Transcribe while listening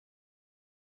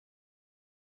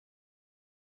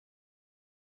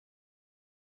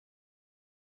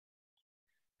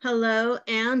Hello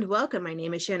and welcome. My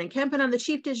name is Shannon Kemp and I'm the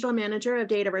Chief Digital Manager of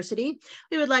DATAVERSITY.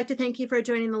 We would like to thank you for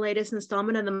joining the latest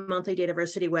installment of the monthly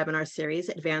DATAVERSITY webinar series,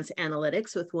 Advanced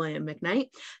Analytics with William McKnight,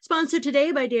 sponsored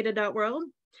today by data.world.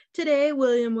 Today,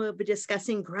 William will be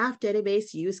discussing graph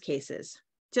database use cases.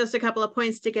 Just a couple of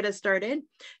points to get us started.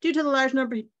 Due to the large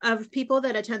number of people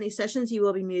that attend these sessions, you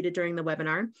will be muted during the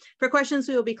webinar. For questions,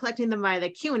 we will be collecting them via the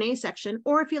Q&A section,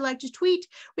 or if you'd like to tweet,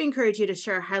 we encourage you to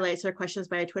share highlights or questions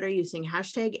via Twitter using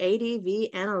hashtag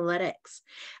 #ADVAnalytics.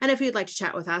 And if you'd like to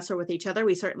chat with us or with each other,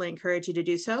 we certainly encourage you to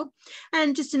do so.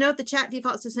 And just to note, the chat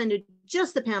defaults to send to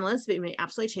just the panelists, but you may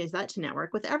absolutely change that to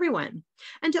network with everyone.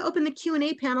 And to open the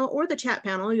Q&A panel or the chat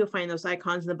panel, you'll find those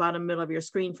icons in the bottom middle of your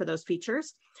screen for those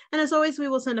features. And as always, we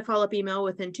will send a follow-up email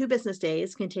within 2 business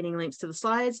days containing links to the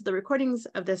slides, the recordings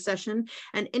of this session,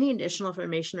 and any additional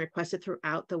information requested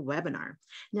throughout the webinar.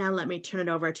 Now let me turn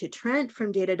it over to Trent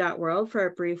from data.world for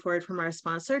a brief word from our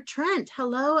sponsor. Trent,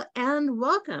 hello and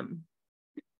welcome.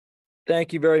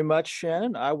 Thank you very much,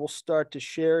 Shannon. I will start to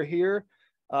share here.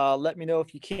 Let me know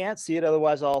if you can't see it,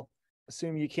 otherwise I'll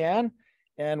assume you can,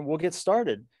 and we'll get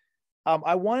started.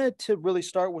 I wanted to really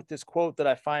start with this quote that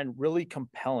I find really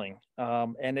compelling,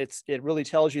 and it really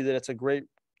tells you that it's a great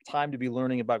time to be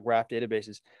learning about graph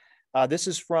databases. This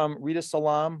is from Rita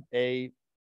Salam, an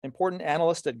important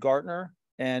analyst at Gartner,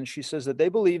 and she says that they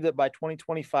believe that by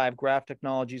 2025, graph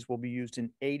technologies will be used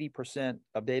in 80%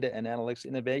 of data and analytics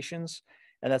innovations,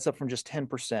 and that's up from just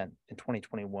 10% in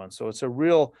 2021. So it's a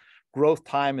real growth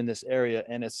time in this area,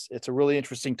 and it's a really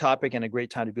interesting topic and a great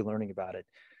time to be learning about it.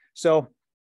 So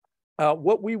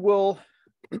what we will,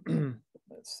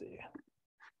 let's see.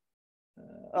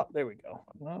 Oh, there we go.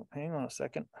 Well, hang on a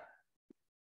second.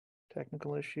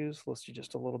 Technical issues. Let's do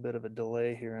just a little bit of a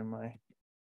delay here in my.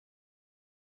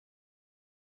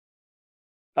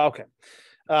 Okay.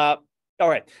 All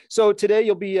right. So today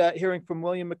you'll be hearing from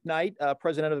William McKnight,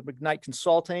 president of McKnight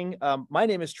Consulting. My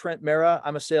name is Trent Mera.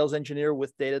 I'm a sales engineer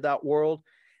with data.world.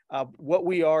 What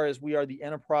we are is we are the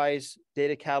enterprise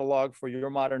data catalog for your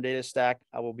modern data stack.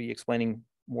 I will be explaining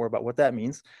more about what that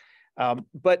means.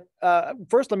 But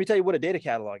first, let me tell you what a data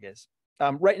catalog is.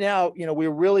 Right now, we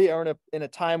really are in a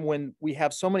time when we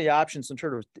have so many options in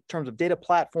terms of data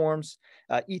platforms,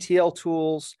 ETL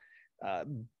tools,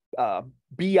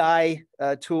 BI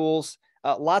tools,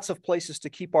 lots of places to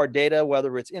keep our data,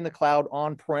 whether it's in the cloud,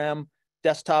 on-prem,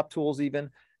 desktop tools even.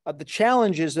 The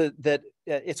challenge is that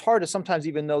it's hard to sometimes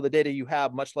even know the data you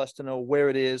have, much less to know where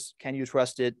it is, can you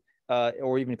trust it,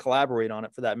 or even collaborate on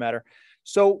it for that matter.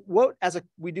 So what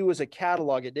we do as a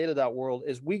catalog at data.world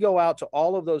is we go out to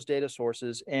all of those data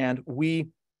sources and we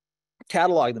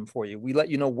catalog them for you. We let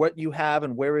you know what you have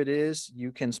and where it is.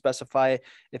 You can specify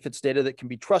if it's data that can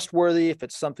be trustworthy, if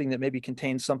it's something that maybe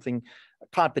contains something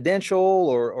confidential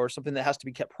or something that has to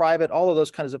be kept private, all of those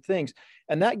kinds of things.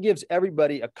 And that gives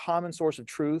everybody a common source of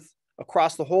truth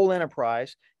across the whole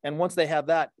enterprise. And once they have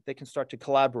that, they can start to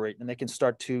collaborate and they can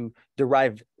start to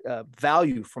derive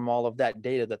value from all of that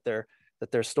data that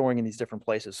they're storing in these different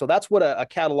places. So that's what a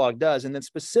catalog does. And then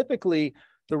specifically,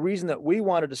 the reason that we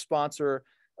wanted to sponsor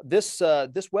this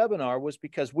webinar was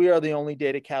because we are the only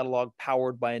data catalog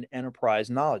powered by an enterprise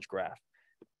knowledge graph.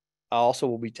 I also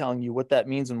will be telling you what that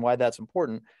means and why that's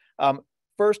important.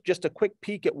 First, just a quick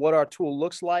peek at what our tool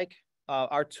looks like.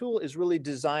 Our tool is really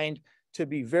designed to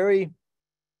be very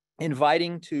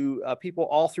inviting to people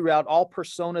all throughout, all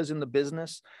personas in the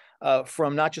business,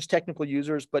 from not just technical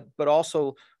users, but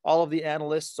also all of the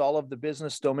analysts, all of the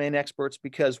business domain experts,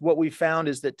 because what we found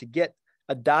is that to get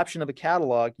adoption of a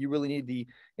catalog, you really need the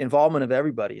involvement of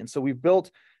everybody. And so we've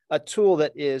built a tool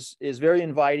that is very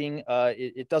inviting.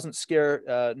 It doesn't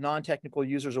scare non-technical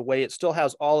users away. It still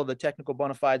has all of the technical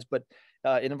bona fides, but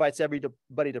it invites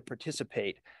everybody to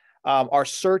participate. Our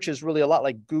search is really a lot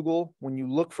like Google. When you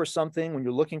look for something, when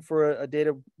you're looking for a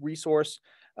data resource,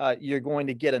 you're going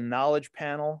to get a knowledge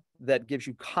panel that gives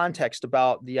you context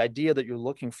about the idea that you're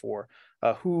looking for,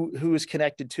 who is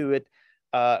connected to it,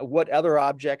 what other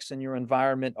objects in your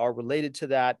environment are related to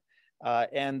that.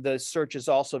 And the search is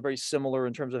also very similar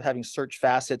in terms of having search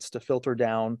facets to filter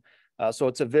down. So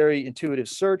it's a very intuitive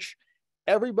search.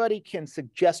 Everybody can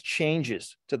suggest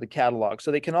changes to the catalog.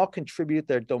 So they can all contribute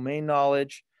their domain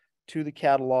knowledge to the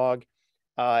catalog.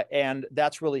 And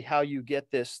that's really how you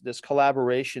get this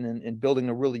collaboration in building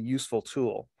a really useful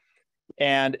tool.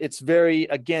 And it's very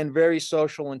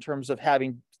social in terms of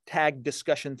having tag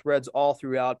discussion threads all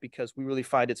throughout, because we really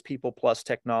find it's people plus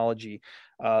technology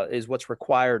is what's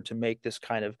required to make this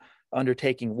kind of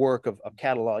undertaking work of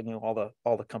cataloging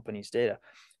all the company's data.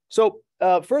 So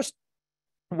first,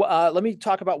 Let me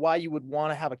talk about why you would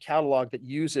want to have a catalog that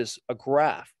uses a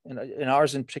graph. In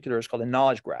ours in particular, it's called a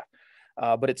knowledge graph,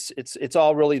 but it's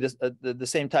all really the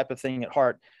same type of thing at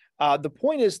heart. The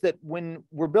point is that when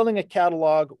we're building a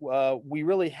catalog, we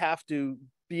really have to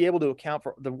be able to account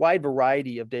for the wide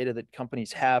variety of data that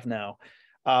companies have now.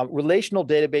 Relational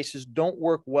databases don't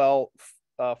work well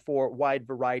for wide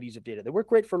varieties of data. They work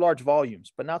great for large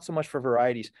volumes, but not so much for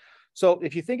varieties. So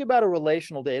if you think about a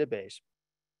relational database,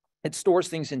 it stores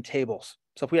things in tables.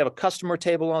 So if we have a customer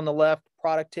table on the left,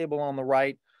 product table on the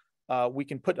right, we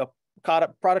can put a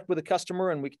product with a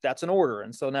customer and that's an order.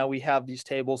 And so now we have these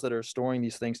tables that are storing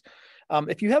these things.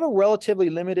 If you have a relatively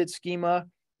limited schema,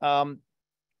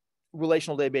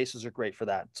 relational databases are great for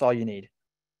that. It's all you need.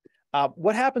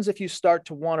 What happens if you start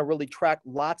to want to really track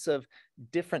lots of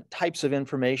different types of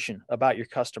information about your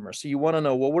customers? So you want to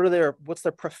know, well, what's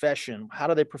their profession? How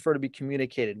do they prefer to be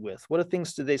communicated with? What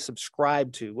things do they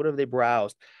subscribe to? What have they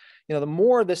browsed? The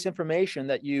more of this information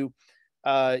that you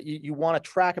want to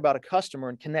track about a customer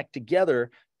and connect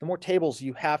together, the more tables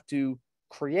you have to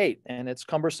create. And it's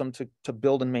cumbersome to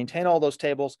build and maintain all those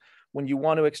tables. When you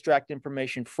want to extract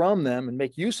information from them and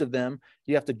make use of them,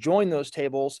 you have to join those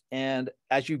tables. And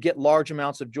as you get large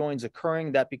amounts of joins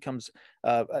occurring, that becomes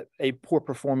a poor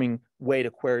performing way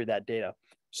to query that data.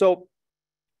 So,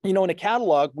 in a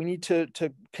catalog, we need to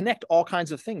connect all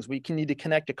kinds of things. We need to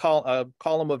connect a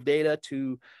column of data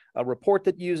to a report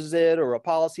that uses it, or a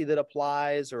policy that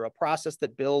applies, or a process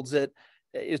that builds it.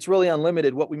 It's really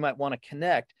unlimited what we might want to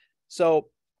connect. So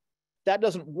that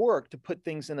doesn't work to put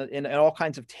things in all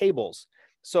kinds of tables.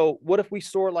 So what if we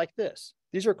store like this?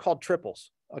 These are called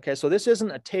triples. Okay, so this isn't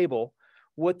a table.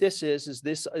 What this is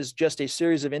just a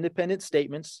series of independent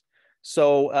statements.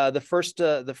 So the first,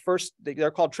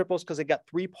 they're called triples because they got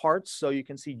 3 parts. So you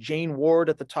can see Jane Ward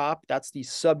at the top. That's the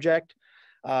subject.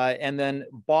 And then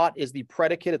bought is the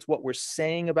predicate. It's what we're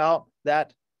saying about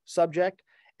that subject.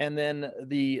 And then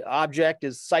the object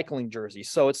is cycling jersey.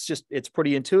 So it's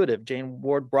pretty intuitive. Jane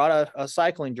Ward brought a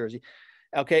cycling jersey.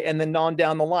 Okay, and then on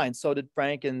down the line. So did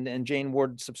Frank, and Jane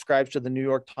Ward subscribes to the New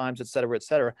York Times, et cetera, et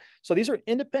cetera. So these are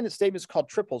independent statements called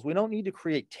triples. We don't need to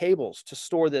create tables to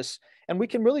store this. And we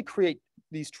can really create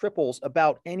these triples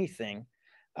about anything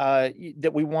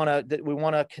that we want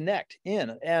to connect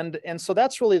in. And so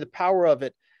that's really the power of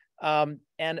it.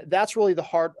 And that's really the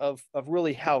heart of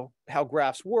really how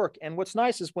graphs work. And what's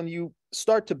nice is when you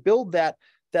start to build that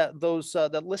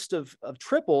list of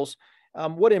triples,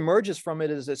 what emerges from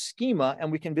it is a schema,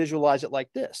 and we can visualize it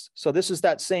like this. So this is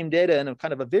that same data in a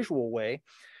kind of a visual way.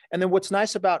 And then what's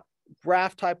nice about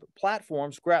graph type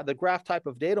platforms, the graph type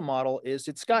of data model, is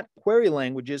it's got query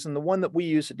languages, and the one that we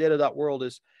use at data.world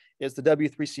is the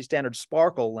W3C standard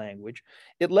Sparkle language.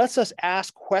 It lets us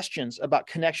ask questions about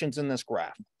connections in this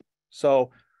graph.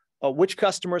 So which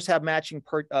customers have matching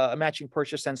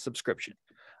purchase and subscription,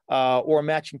 or a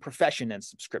matching profession and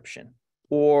subscription,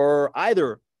 or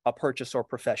either a purchase or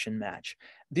profession match.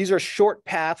 These are short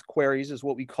path queries is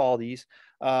what we call these.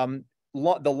 The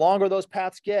longer those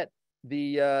paths get,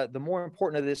 the more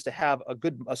important it is to have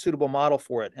a suitable model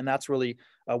for it. And that's really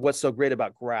what's so great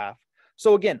about graph.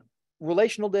 So again,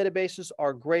 relational databases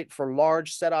are great for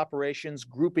large set operations,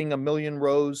 grouping 1 million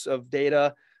rows of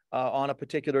data on a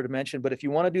particular dimension. But if you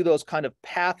want to do those kind of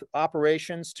path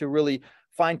operations to really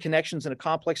find connections in a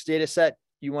complex data set,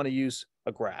 you want to use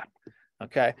a graph.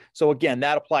 Okay, so again,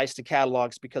 that applies to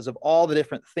catalogs because of all the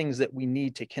different things that we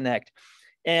need to connect.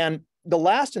 And the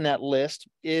last in that list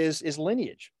is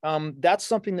lineage. That's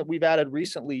something that we've added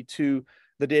recently to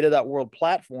the data.world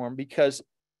platform, because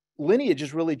lineage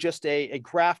is really just a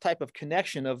graph type of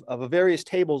connection of various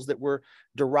tables that were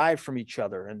derived from each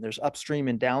other, and there's upstream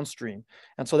and downstream.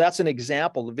 And so that's an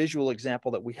example, the visual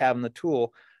example that we have in the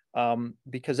tool,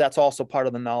 because that's also part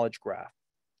of the knowledge graph.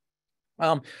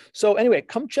 So anyway,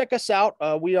 come check us out.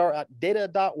 We are at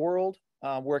data.world.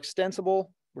 We're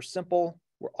extensible, we're simple,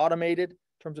 we're automated in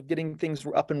terms of getting things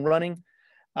up and running.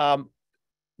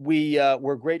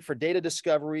 We're great for data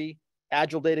discovery,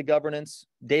 agile data governance,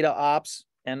 data ops,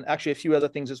 and actually a few other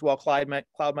things as well, cloud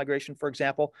migration, for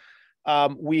example.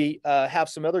 We have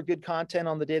some other good content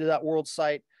on the data.world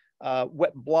site,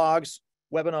 blogs,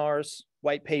 webinars,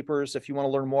 white papers, if you want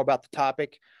to learn more about the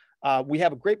topic. We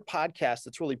have a great podcast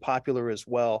that's really popular as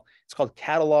well. It's called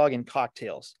Catalog and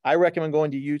Cocktails. I recommend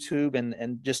going to YouTube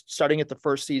and just starting at the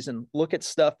first season, look at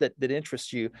stuff that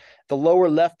interests you. The lower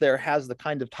left there has the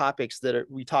kind of topics that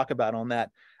we talk about on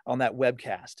that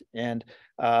webcast. And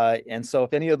so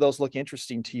if any of those look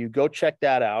interesting to you, go check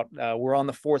that out. We're on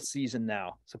the 4th season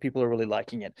now, so people are really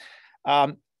liking it.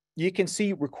 You can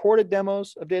see recorded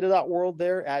demos of data.world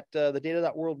there at the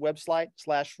data.world website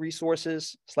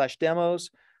 /resources/demos.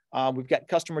 We've got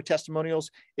customer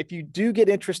testimonials. If you do get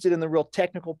interested in the real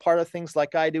technical part of things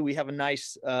like I do, we have a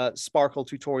nice Sparkle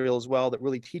tutorial as well that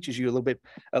really teaches you a little bit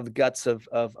of the guts of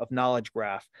knowledge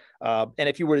graph. And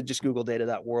if you were to just Google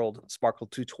data.world Sparkle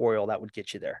tutorial, that would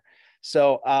get you there.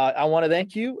 So I want to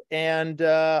thank you, and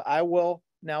I will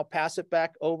now pass it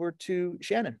back over to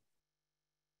Shannon.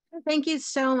 Thank you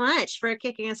so much for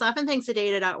kicking us off, and thanks to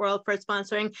data.world for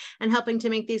sponsoring and helping to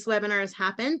make these webinars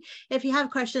happen. If you have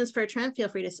questions for Trent, feel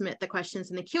free to submit the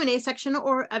questions in the Q&A section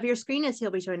or of your screen, as he'll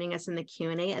be joining us in the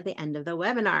Q&A at the end of the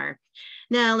webinar.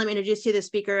 Now, let me introduce you to the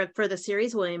speaker for the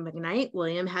series, William McKnight.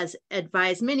 William has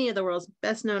advised many of the world's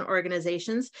best-known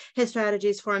organizations. His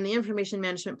strategies form the information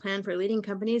management plan for leading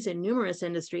companies in numerous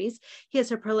industries. He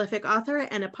is a prolific author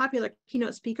and a popular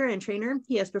keynote speaker and trainer.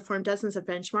 He has performed dozens of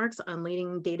benchmarks on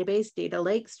leading database, data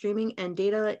lake, streaming, and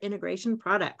data integration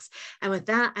products. And with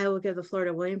that, I will give the floor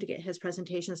to William to get his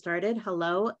presentation started.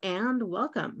 Hello and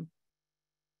welcome.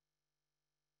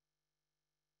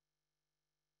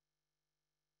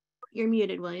 You're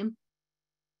muted, William.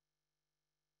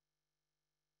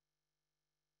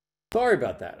 Sorry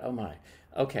about that. Oh my.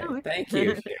 Okay. Thank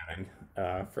you, Shannon,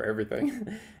 for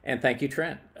everything. And thank you,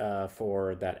 Trent,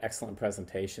 for that excellent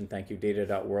presentation. Thank you,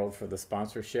 data.world, for the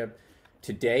sponsorship.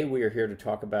 Today, we are here to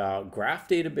talk about graph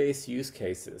database use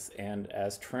cases. And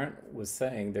as Trent was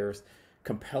saying, there's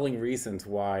compelling reasons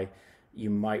why you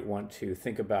might want to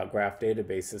think about graph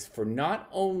databases for not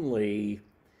only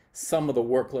some of the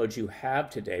workloads you have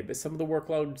today, but some of the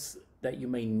workloads that you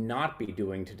may not be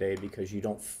doing today because you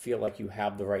don't feel like you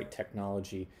have the right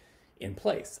technology in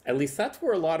place. At least that's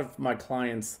where a lot of my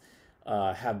clients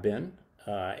have been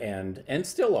and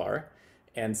still are.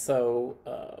 And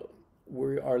so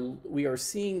we are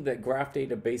seeing that graph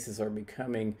databases are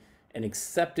becoming an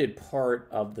accepted part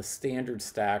of the standard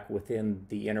stack within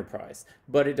the enterprise.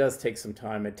 But it does take some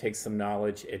time, it takes some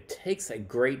knowledge, it takes a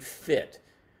great fit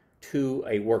to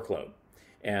a workload.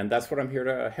 And that's what I'm here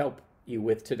to help you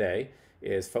with today,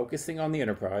 is focusing on the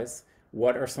enterprise.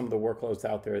 What are some of the workloads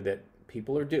out there that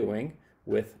people are doing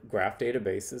with graph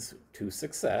databases to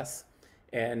success?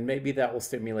 And maybe that will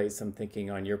stimulate some thinking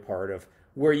on your part of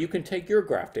where you can take your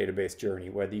graph database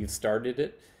journey, whether you've started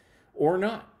it or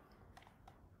not.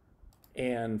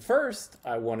 And first,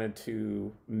 I wanted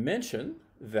to mention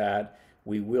that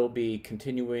we will be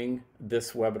continuing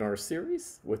this webinar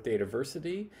series with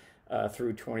DATAVERSITY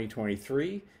through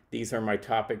 2023. These are my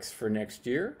topics for next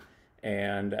year.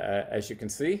 And as you can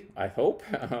see, I hope,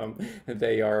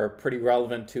 they are pretty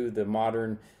relevant to the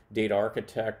modern data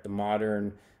architect, the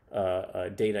modern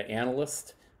data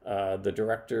analyst, the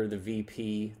director, the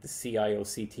VP, the CIO,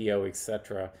 CTO,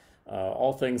 etc.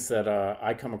 All things that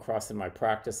I come across in my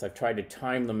practice. I've tried to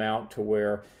time them out to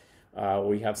where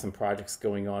we have some projects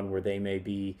going on where they may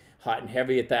be hot and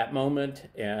heavy at that moment,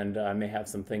 and I may have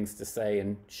some things to say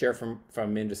and share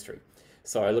from industry.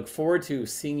 So I look forward to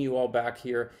seeing you all back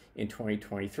here in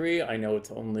 2023. I know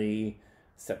it's only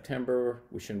September.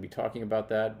 We shouldn't be talking about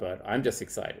that, but I'm just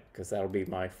excited because that'll be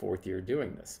my 4th year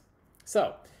doing this.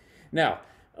 So now,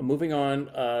 moving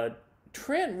on,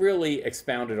 Trent really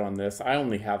expounded on this. I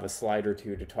only have a slide or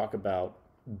two to talk about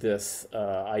this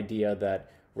idea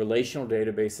that relational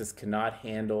databases cannot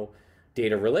handle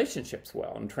data relationships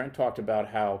well. And Trent talked about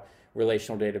how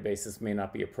relational databases may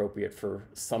not be appropriate for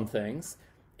some things.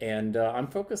 And I'm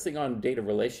focusing on data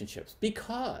relationships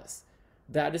because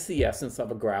that is the essence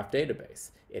of a graph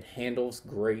database. It handles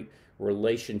great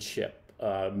relationship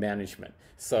management.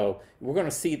 So we're going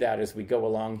to see that as we go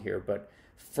along here. But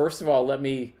first of all, let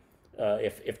me,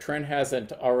 if Trent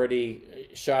hasn't already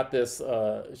shot this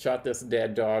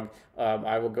dead dog,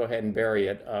 I will go ahead and bury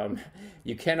it.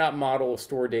 You cannot model or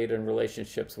store data in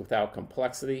relationships without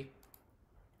complexity.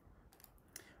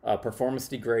 Performance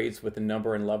degrades with the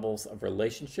number and levels of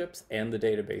relationships and the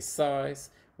database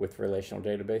size with relational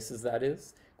databases, that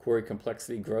is. Query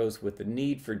complexity grows with the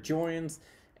need for joins,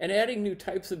 and adding new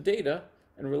types of data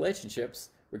and relationships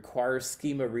requires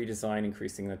schema redesign,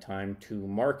 increasing the time to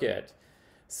market.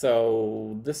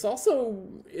 So this also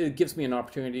gives me an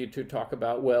opportunity to talk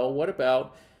about, well, what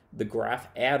about the graph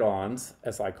add-ons,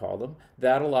 as I call them,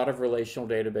 that a lot of relational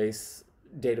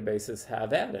databases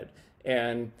have added.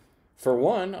 And for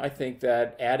one, I think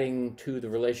that adding to the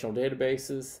relational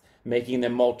databases, making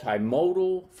them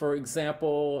multimodal, for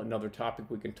example, another topic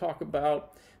we can talk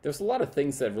about. There's a lot of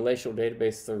things that relational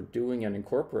databases are doing and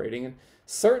incorporating, and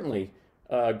certainly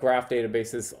graph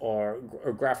databases or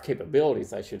graph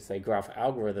capabilities, I should say, graph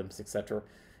algorithms, etc.,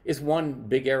 is one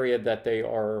big area that they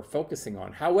are focusing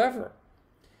on. However,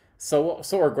 So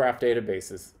are graph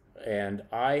databases, and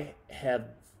I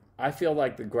feel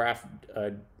like the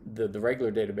the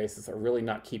regular databases are really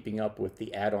not keeping up with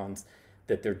the add-ons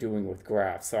that they're doing with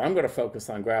graphs. So I'm going to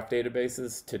focus on graph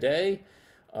databases today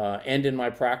and in my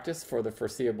practice for the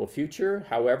foreseeable future.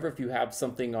 However, if you have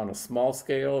something on a small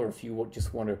scale, or if you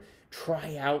just want to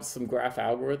try out some graph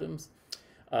algorithms,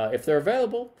 if they're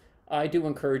available, I do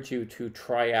encourage you to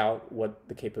try out what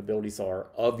the capabilities are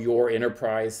of your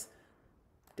enterprise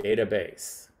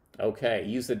database. Okay,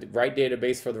 use the right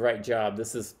database for the right job.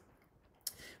 This is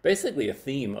basically a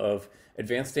theme of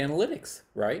advanced analytics,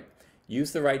 right?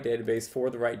 Use the right database for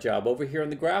the right job. Over here on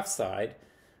the graph side,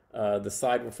 the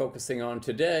side we're focusing on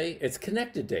today, it's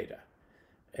connected data.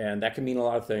 And that can mean a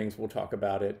lot of things. We'll talk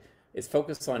about it. It's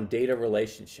focused on data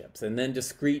relationships, and then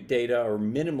discrete data or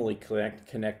minimally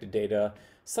connected data,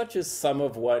 such as some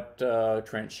of what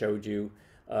Trent showed you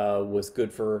was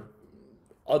good for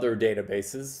other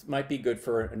databases, might be good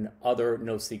for an other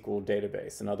NoSQL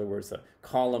database. In other words, a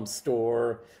column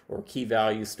store or key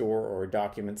value store or a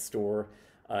document store.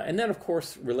 And then, of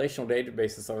course, relational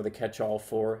databases are the catch-all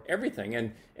for everything.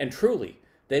 And truly,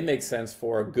 they make sense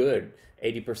for a good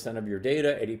 80% of your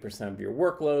data, 80% of your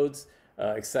workloads,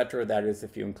 etc. That is,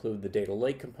 if you include the data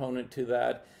lake component to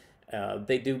that.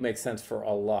 They do make sense for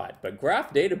a lot. But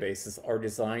graph databases are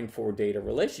designed for data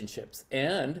relationships.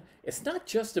 And it's not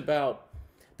just about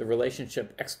the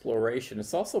relationship exploration,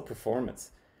 it's also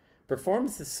performance.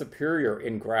 Performance is superior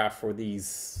in graph for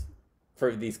these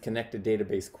connected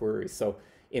database queries. So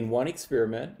in one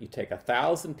experiment, you take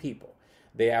 1,000 people.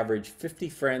 They average 50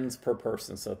 friends per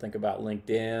person. So think about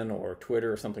LinkedIn or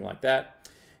Twitter or something like that.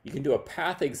 You can do a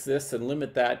path exists and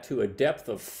limit that to a depth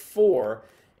of 4.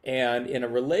 And in a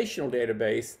relational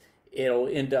database, it'll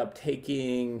end up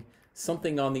taking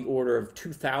something on the order of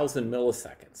 2,000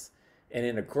 milliseconds. And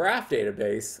in a graph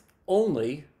database,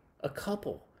 only a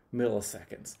couple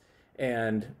milliseconds.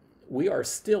 And we are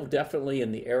still definitely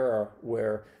in the era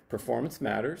where performance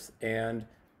matters, and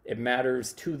it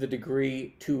matters to the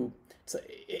degree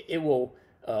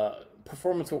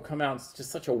performance will come out to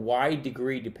such a wide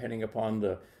degree depending upon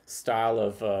the style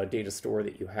of data store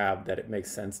that you have, that it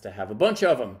makes sense to have a bunch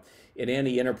of them in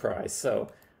any enterprise. So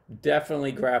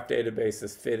definitely graph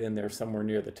databases fit in there somewhere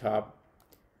near the top.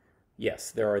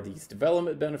 Yes, there are these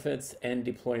development benefits and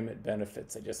deployment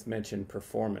benefits. I just mentioned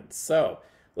performance. So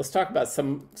let's talk about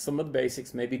some of the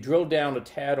basics, maybe drill down a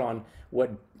tad on what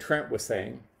Trent was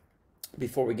saying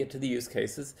before we get to the use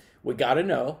cases. We got to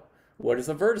know, what is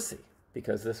a vertice?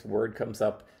 Because this word comes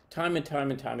up time and time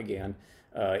and time again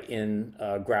in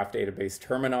graph database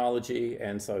terminology,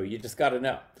 and so you just got to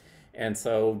know. And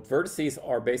so vertices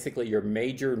are basically your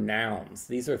major nouns.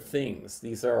 These are things.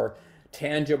 These are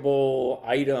tangible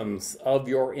items of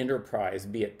your enterprise,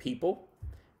 be it people,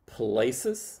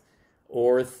 places,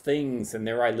 or things. And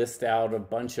there I list out a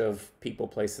bunch of people,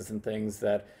 places, and things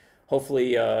that hopefully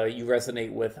you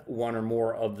resonate with one or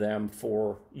more of them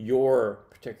for your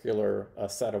particular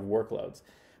set of workloads.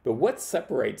 But what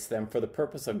separates them for the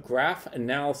purpose of graph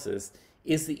analysis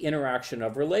is the interaction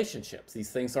of relationships. These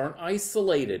things aren't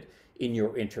isolated in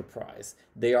your enterprise.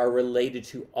 They are related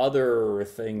to other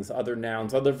things, other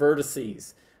nouns, other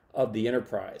vertices of the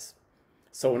enterprise.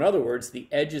 So in other words, the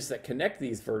edges that connect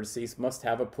these vertices must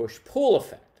have a push-pull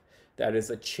effect. That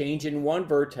is, a change in one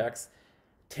vertex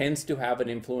tends to have an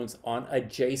influence on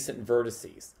adjacent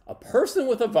vertices. A person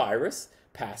with a virus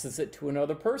passes it to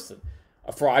another person.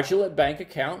 A fraudulent bank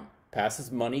account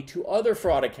passes money to other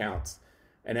fraud accounts.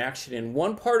 An action in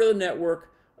one part of the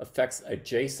network affects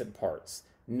adjacent parts,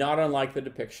 not unlike the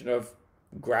depiction of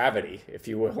gravity, if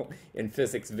you will, in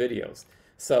physics videos.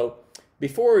 So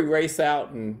before we race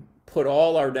out and put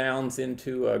all our nouns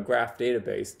into a graph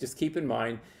database, just keep in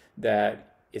mind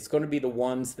that it's going to be the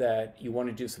ones that you want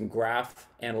to do some graph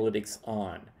analytics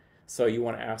on. So you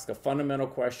want to ask a fundamental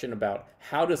question about,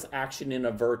 how does action in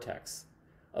a vertex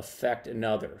affect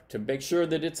another, to make sure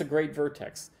that it's a great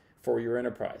vertex for your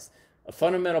enterprise. A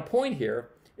fundamental point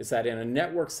here is that in a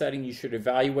network setting, you should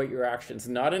evaluate your actions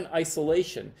not in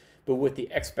isolation, but with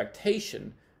the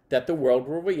expectation that the world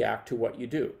will react to what you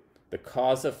do, the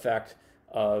cause effect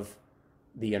of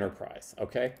the enterprise,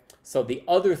 okay? So the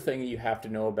other thing you have to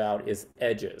know about is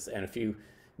edges. And if you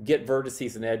get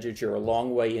vertices and edges, you're a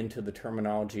long way into the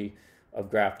terminology of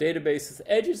graph databases.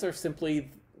 Edges are simply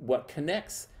what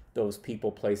connects those people,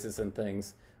 places, and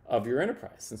things of your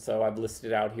enterprise. And so I've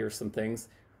listed out here some things.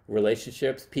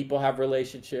 Relationships, people have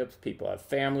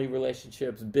family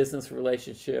relationships, business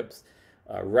relationships,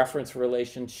 reference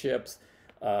relationships,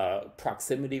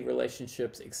 proximity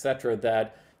relationships, etc.,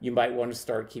 that you might want to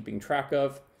start keeping track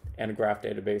of. and a graph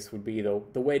database would be the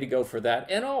way to go for that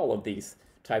and all of these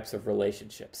types of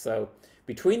relationships. So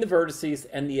between the vertices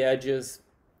and the edges,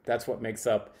 that's what makes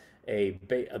up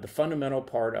the fundamental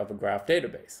part of a graph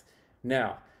database.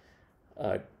 Now,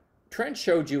 Trent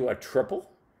showed you a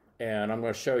triple, and I'm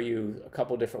going to show you a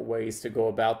couple different ways to go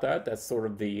about that. That's sort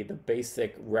of the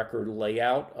basic record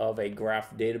layout of a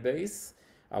graph database.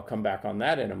 I'll come back on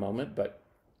that in a moment, but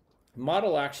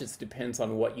model actions depends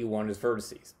on what you want as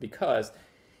vertices, because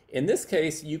in this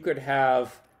case, you could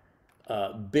have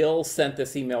Bill sent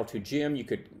this email to Jim. You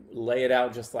could lay it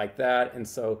out just like that. And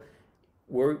so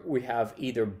we have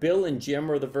either Bill and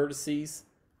Jim are the vertices,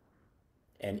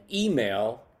 and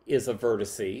email is a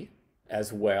vertice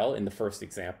as well in the first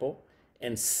example,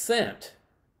 and sent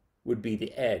would be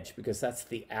the edge, because that's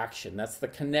the action. That's the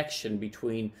connection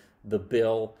between the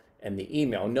Bill and the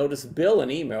email. Notice Bill and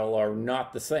email are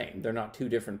not the same. They're not two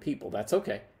different people. That's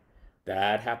okay.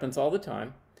 That happens all the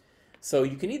time. So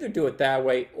you can either do it that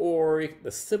way, or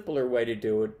the simpler way to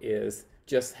do it is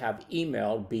just have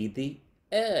email be the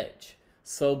edge.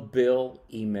 So Bill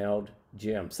emailed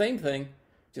Jim. Same thing,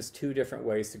 just two different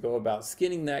ways to go about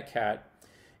skinning that cat.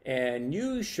 And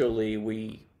usually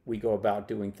we go about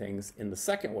doing things in the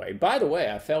second way. By the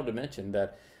way, I failed to mention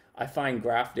that I find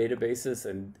graph databases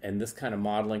and this kind of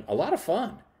modeling a lot of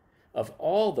fun. Of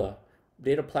all the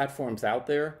data platforms out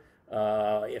there,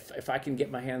 if I can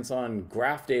get my hands on a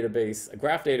graph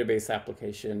database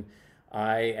application,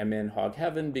 I am in hog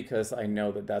heaven, because I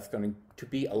know that that's going to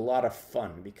be a lot of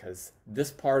fun, because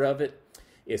this part of it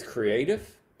is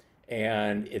creative,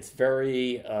 and it's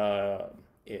very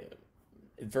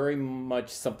much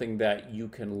something that you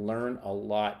can learn a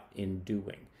lot in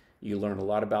doing. You learn a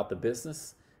lot about the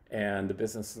business, and the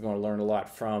business is going to learn a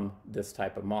lot from this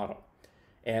type of model.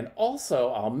 And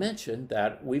also, I'll mention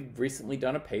that we've recently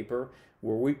done a paper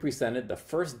where we presented the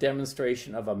first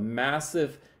demonstration of a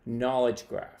massive knowledge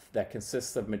graph that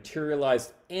consists of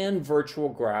materialized and virtual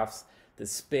graphs that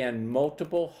span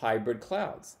multiple hybrid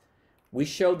clouds. We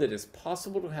showed that it's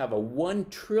possible to have a 1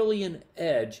 trillion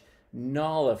edge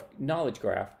knowledge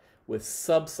graph with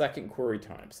sub-second query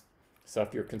times. So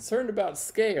if you're concerned about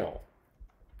scale,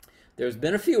 there's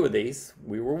been a few of these.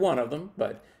 We were one of them,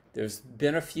 but there's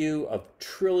been a few of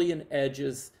trillion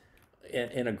edges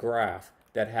in a graph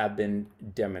that have been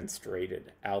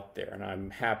demonstrated out there. And I'm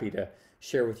happy to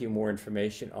share with you more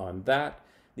information on that.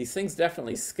 These things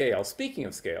definitely scale. Speaking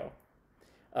of scale,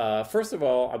 first of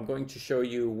all, I'm going to show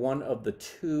you one of the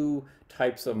two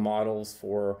types of models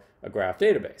for a graph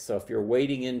database. So if you're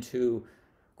wading into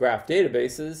graph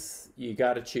databases, you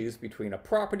got to choose between a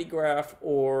property graph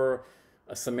or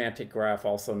a semantic graph,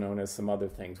 also known as some other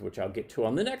things, which I'll get to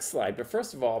on the next slide. But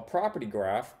first of all, a property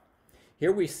graph.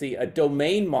 Here we see a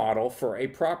domain model for a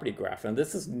property graph. And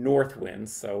this is Northwind,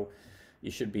 so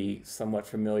you should be somewhat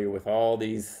familiar with all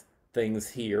these things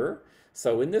here.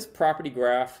 So in this property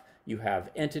graph, you have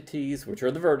entities, which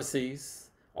are the vertices,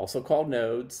 also called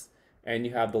nodes, and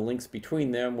you have the links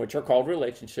between them, which are called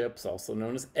relationships, also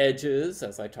known as edges,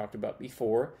 as I talked about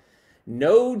before.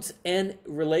 Nodes and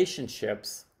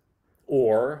relationships,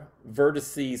 or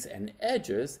vertices and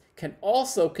edges, can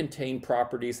also contain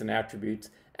properties and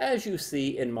attributes, as you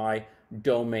see in my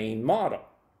domain model,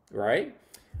 right?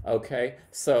 Okay,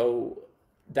 so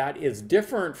that is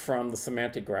different from the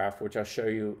semantic graph, which I'll show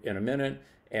you in a minute.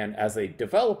 And as a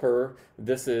developer,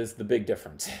 this is the big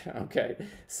difference, okay?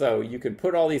 So you can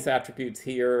put all these attributes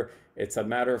here. It's a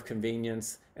matter of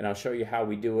convenience, and I'll show you how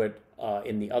we do it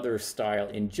in the other style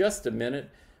in just a minute.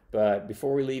 But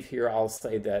before we leave here, I'll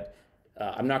say that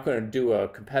I'm not going to do a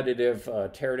competitive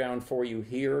teardown for you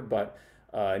here, but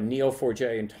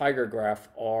Neo4j and Tiger Graph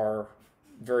are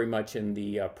very much in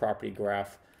the property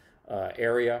graph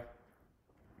area.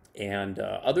 And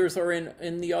others are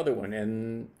in the other one.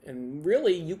 And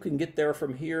really, you can get there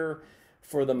from here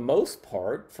for the most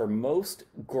part, for most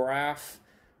graph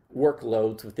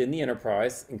workloads within the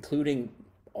enterprise, including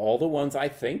all the ones I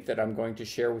think that I'm going to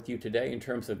share with you today in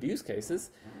terms of use cases.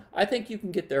 I think you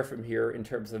can get there from here in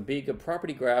terms of being a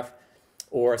property graph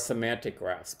or a semantic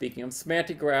graph. Speaking of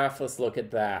semantic graph, let's look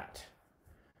at that.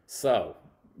 So,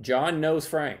 John knows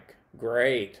Frank.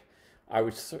 Great. I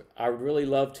would really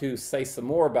love to say some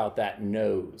more about that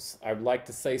knows. I would like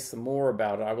to say some more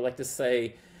about it. I would like to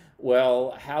say,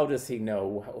 well, how does he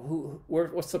know?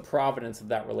 What's the provenance of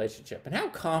that relationship? And how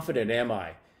confident am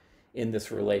I in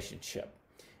this relationship?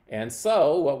 And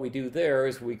so what we do there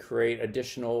is we create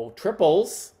additional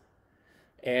triples,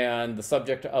 and the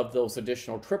subject of those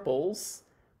additional triples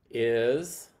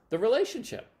is the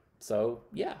relationship. So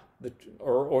yeah,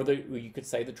 you could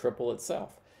say the triple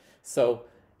itself. So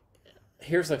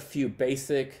here's a few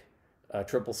basic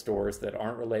triple stores that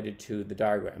aren't related to the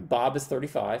diagram. Bob is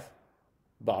 35.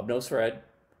 Bob knows Fred.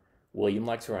 William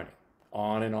likes running.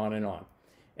 On and on and on.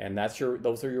 And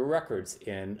those are your records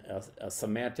in a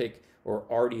semantic or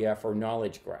RDF or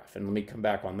knowledge graph. And let me come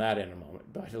back on that in a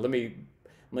moment. But let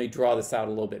me draw this out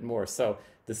a little bit more. So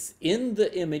this, in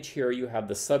the image here, you have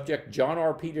the subject, John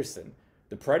R. Peterson.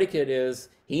 The predicate is,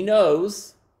 he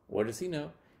knows. What does he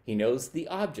know? He knows the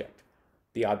object.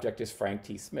 The object is Frank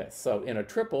T. Smith. So in a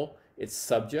triple, it's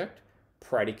subject,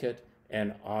 predicate,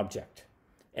 and object.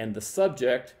 And the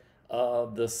subject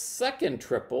of the second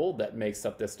triple that makes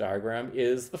up this diagram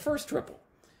is the first triple.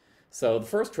 So the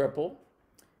first triple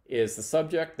is the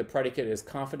subject, the predicate is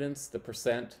confidence,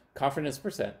 confidence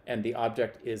percent, and the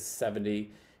object is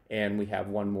 70, and we have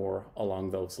one more along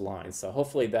those lines. So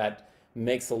hopefully that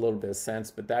makes a little bit of sense,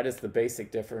 but that is the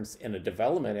basic difference in a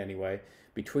development anyway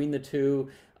between the two.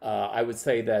 I would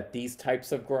say that these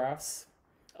types of graphs,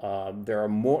 they're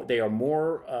more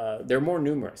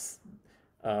numerous.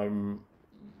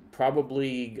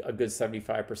 Probably a good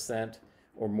 75%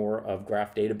 or more of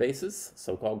graph databases,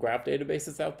 so-called graph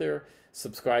databases out there,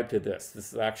 subscribe to this.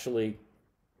 This is actually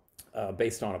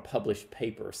based on a published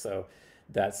paper, so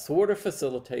that sort of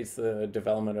facilitates the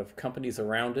development of companies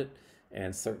around it,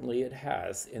 and certainly it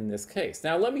has in this case.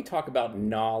 Now let me talk about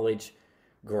knowledge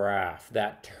graph,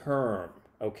 that term,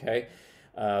 okay?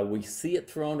 We see it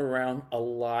thrown around a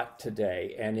lot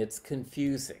today, and it's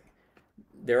confusing.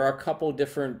 There are a couple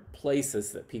different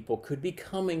places that people could be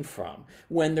coming from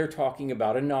when they're talking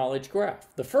about a knowledge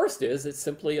graph. The first is it's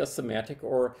simply a semantic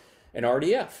or an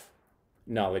RDF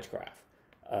knowledge graph.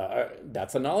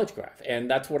 That's a knowledge graph, and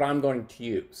that's what I'm going to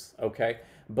use, okay?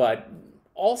 But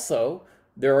also,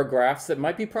 there are graphs that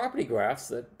might be property graphs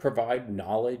that provide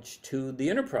knowledge to the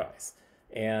enterprise.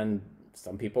 And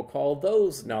some people call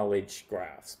those knowledge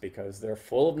graphs because they're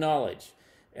full of knowledge.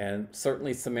 And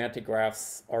certainly semantic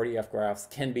graphs, RDF graphs,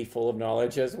 can be full of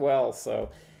knowledge as well. So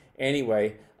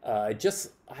anyway,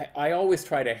 I always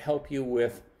try to help you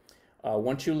with,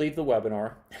 once you leave the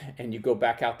webinar and you go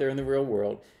back out there in the real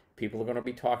world, people are going to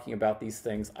be talking about these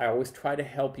things. I always try to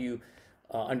help you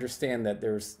understand that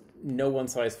there's no one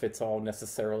size fits all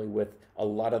necessarily with a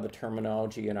lot of the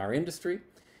terminology in our industry.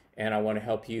 And I want to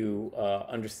help you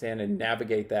understand and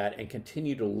navigate that and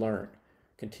continue to learn.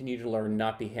 Continue to learn,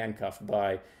 not be handcuffed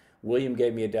by, William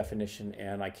gave me a definition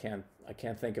and I can't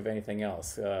think of anything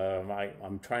else.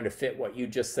 I'm trying to fit what you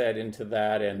just said into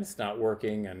that and it's not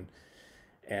working,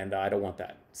 and I don't want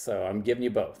that. So I'm giving you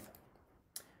both.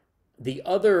 The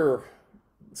other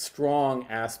strong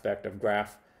aspect of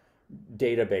graph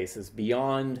databases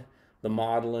beyond the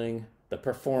modeling, the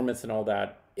performance and all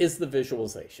that is the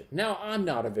visualization. Now, I'm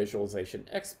not a visualization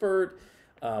expert.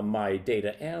 My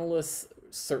data analysts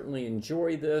certainly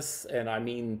enjoy this, and I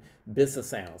mean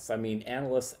business analysts. I mean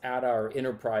analysts at our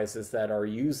enterprises that are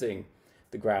using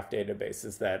the graph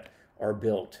databases that are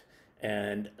built.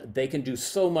 And they can do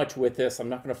so much with this. I'm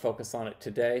not going to focus on it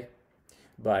today,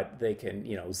 but they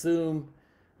can, zoom,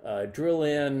 drill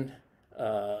in,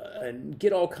 and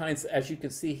get all kinds. As you can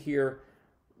see here,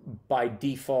 by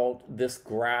default, this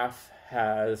graph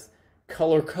has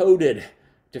color-coded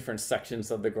different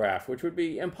sections of the graph, which would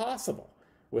be impossible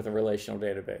with a relational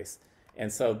database.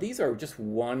 And so these are just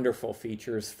wonderful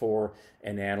features for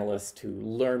an analyst to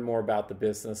learn more about the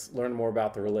business, learn more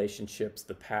about the relationships,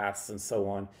 the paths, and so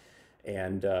on.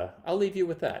 And I'll leave you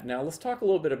with that. Now let's talk a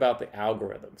little bit about the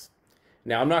algorithms.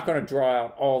 Now I'm not going to draw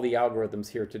out all the algorithms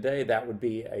here today. That would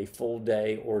be a full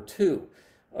day or two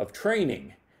of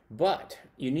training. But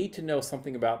you need to know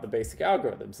something about the basic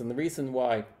algorithms. And the reason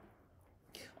why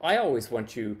I always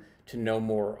want you to know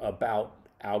more about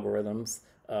algorithms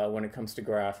when it comes to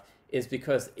graph is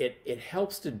because it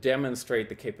helps to demonstrate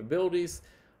the capabilities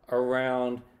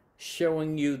around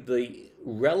showing you the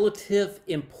relative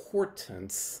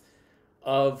importance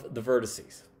of the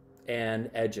vertices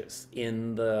and edges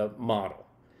in the model.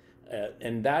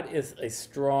 And that is a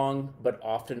strong but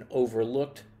often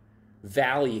overlooked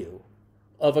value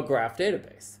of a graph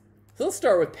database. So let's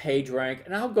start with PageRank,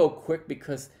 and I'll go quick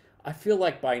because I feel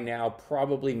like by now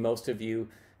probably most of you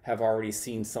have already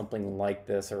seen something like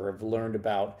this or have learned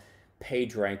about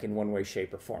PageRank in one way,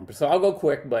 shape, or form. So I'll go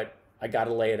quick, but I got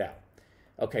to lay it out.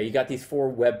 Okay, you got these 4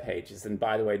 web pages, and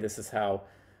by the way, this is how,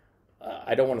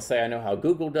 I don't want to say I know how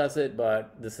Google does it,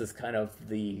 but this is kind of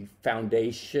the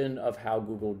foundation of how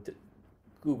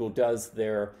Google does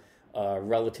their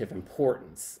relative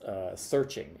importance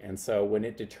searching. And so when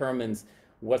it determines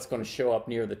what's going to show up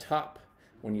near the top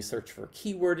when you search for a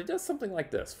keyword, it does something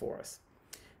like this for us.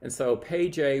 And so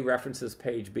page A references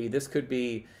page B. This could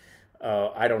be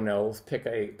I don't know, pick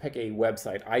a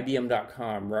website.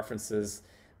 IBM.com references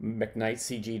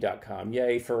McKnightCG.com.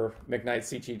 Yay for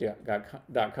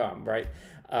McKnightCG.com, right?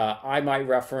 I might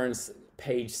reference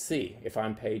page C. If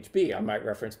I'm page B, I might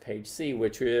reference page C,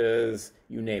 which is,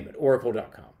 you name it,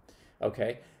 Oracle.com.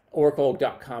 Okay,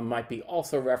 Oracle.com might be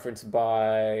also referenced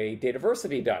by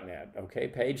DATAVERSITY.net. Okay,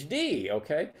 page D.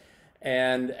 Okay,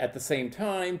 and at the same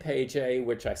time, page A,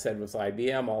 which I said was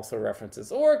IBM, also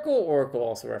references Oracle. Oracle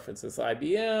also references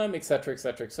IBM, etc.,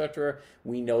 etc., etc.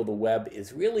 We know the web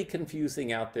is really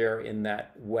confusing out there in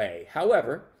that way.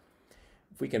 However,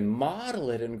 if we can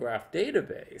model it in graph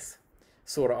database,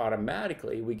 sort of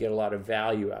automatically, we get a lot of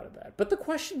value out of that. But the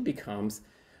question becomes,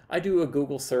 I do a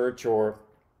Google search, or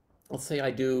let's say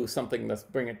I do something, let's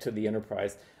bring it to the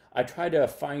enterprise. I try to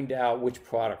find out which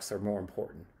products are more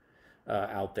important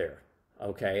out there.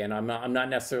 Okay, and I'm not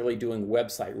necessarily doing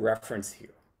website reference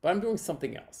here, but I'm doing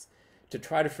something else to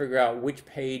try to figure out which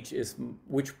page is,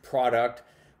 which product,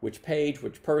 which page,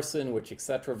 which person, which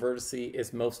etc. vertice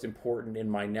is most important in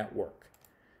my network.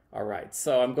 All right,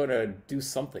 so I'm going to do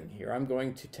something here. I'm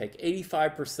going to take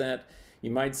 85%. You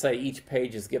might say each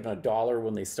page is given $1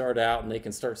 when they start out, and they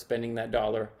can start spending that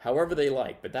dollar however they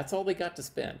like, but that's all they got to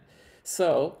spend.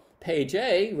 So page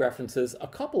A references a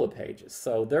couple of pages.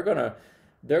 So they're going to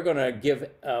give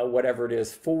whatever it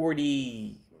is,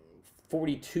 42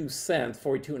 cents,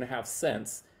 42.5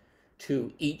 cents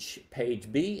to each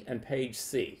page B and page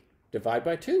C. Divide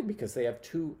by 2 because they have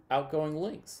 2 outgoing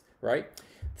links, right?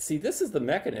 See, this is the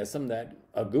mechanism that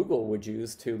Google would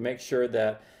use to make sure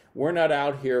that we're not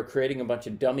out here creating a bunch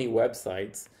of dummy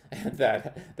websites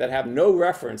that have no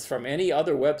reference from any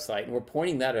other website, and we're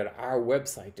pointing that at our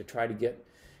website to try to get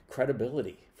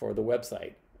credibility for the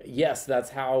website. Yes, that's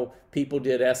how people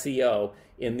did SEO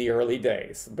in the early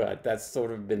days, but that's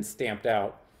sort of been stamped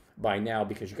out by now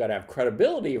because you got to have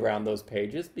credibility around those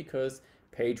pages, because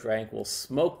PageRank will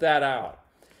smoke that out.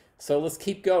 So let's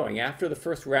keep going. After the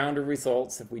first round of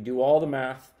results, if we do all the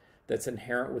math that's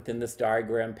inherent within this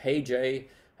diagram, page A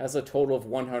has a total of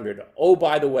 100. Oh,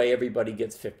 by the way, everybody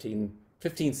gets 15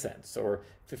 cents, or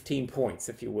 15 points,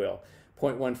 if you will,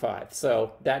 0.15.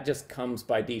 So that just comes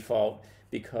by default,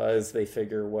 because they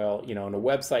figure, well, you know, in a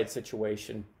website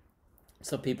situation,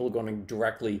 some people are going to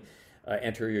directly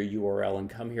enter your URL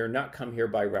and come here, not come here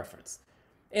by reference.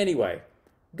 Anyway,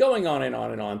 going on and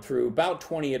on and on through about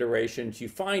 20 iterations, you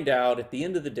find out at the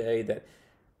end of the day that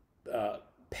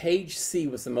page C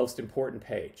was the most important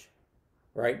page,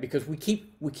 right? Because we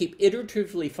keep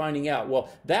iteratively finding out, well,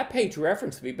 that page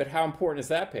referenced me, but how important is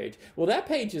that page? Well, that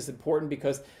page is important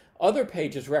because other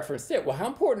pages referenced it. Well, how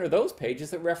important are those pages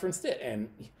that referenced it? And,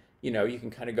 you know, you can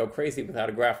kind of go crazy without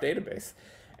a graph database.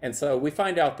 And so we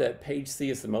find out that page C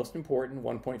is the most important,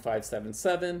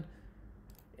 1.577.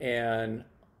 And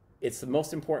it's the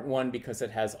most important one because it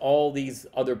has all these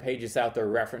other pages out there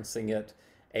referencing it,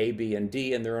 A, B, and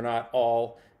D, and they're not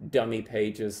all dummy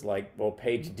pages like, well,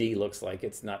 page D looks like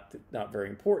it's not very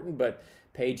important, but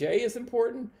page A is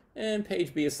important, and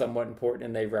page B is somewhat important,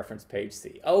 and they reference page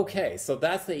C. Okay, so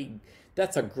that's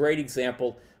a great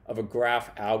example of a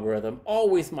graph algorithm.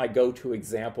 Always my go-to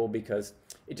example because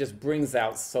it just brings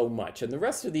out so much. And the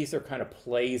rest of these are kind of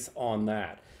plays on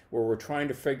that, where we're trying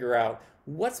to figure out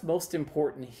what's most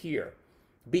important here.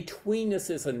 Betweenness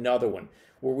is another one,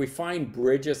 where we find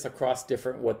bridges across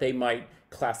different, what they might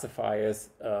classify as,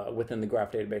 within the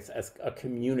graph database, as a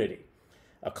community,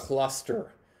 a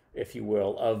cluster, if you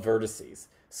will, of vertices.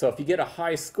 So if you get a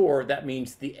high score, that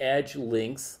means the edge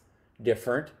links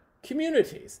different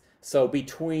communities. So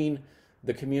between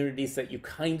the communities that you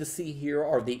kind of see here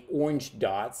are the orange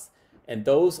dots, and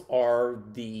those are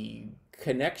the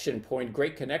connection point,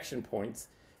 great connection points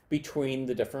between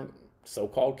the different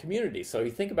so-called communities. So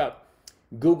you think about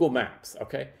Google Maps,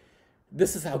 okay?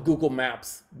 This is how Google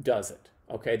Maps does it,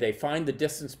 okay? They find the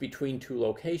distance between 2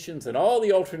 locations and all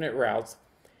the alternate routes,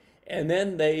 and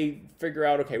then they figure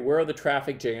out, okay, where are the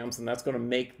traffic jams, and that's going to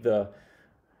make the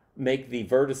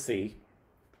vertice,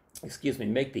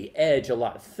 make the edge a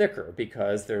lot thicker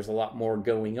because there's a lot more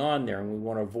going on there, and we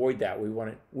want to avoid that. We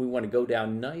want to go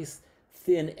down nice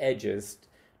thin edges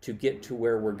to get to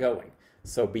where we're going.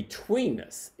 So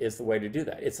betweenness is the way to do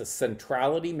that. It's a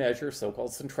centrality measure,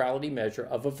 so-called centrality measure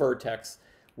of a vertex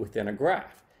within a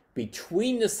graph.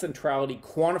 Betweenness centrality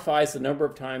quantifies the number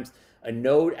of times a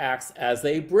node acts as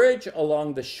a bridge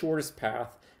along the shortest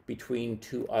path between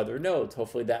 2 other nodes.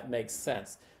 Hopefully that makes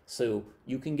sense. So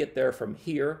you can get there from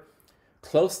here.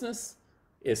 Closeness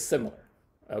is similar.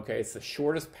 Okay, it's the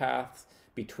shortest path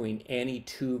between any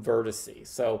 2 vertices.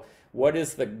 So what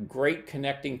is the great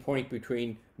connecting point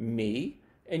between me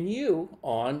and you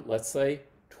on, let's say,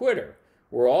 Twitter.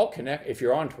 We're all connected. If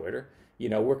you're on Twitter, you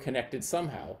know, we're connected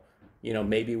somehow. You know,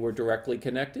 maybe we're directly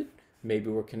connected.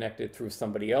 Maybe we're connected through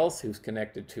somebody else who's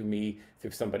connected to me through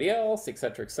somebody else, et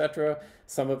cetera, et cetera.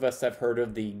 Some of us have heard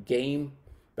of the game,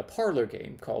 the parlor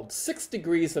game called 6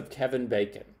 Degrees of Kevin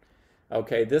Bacon.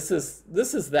 Okay, this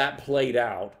is that played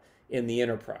out in the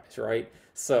enterprise, right?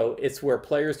 So it's where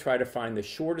players try to find the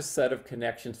shortest set of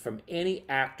connections from any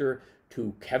actor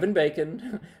to Kevin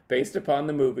Bacon based upon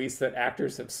the movies that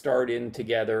actors have starred in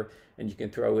together, and you can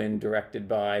throw in directed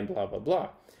by and blah, blah, blah.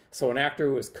 So an actor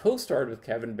who has co-starred with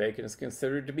Kevin Bacon is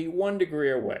considered to be 1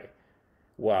 degree away,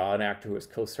 while an actor who has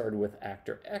co-starred with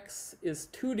actor X is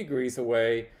 2 degrees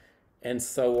away, and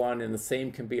so on. And the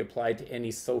same can be applied to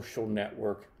any social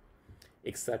network,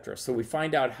 etc. So we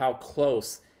find out how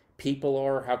close people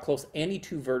are, how close any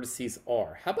two vertices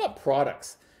are. How about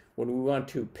products? When we want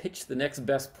to pitch the next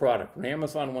best product, when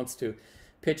Amazon wants to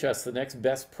pitch us the next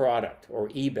best product, or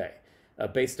eBay,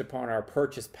 based upon our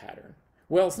purchase pattern.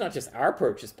 Well, it's not just our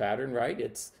purchase pattern, right?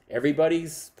 It's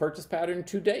everybody's purchase pattern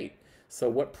to date. So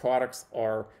what products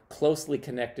are closely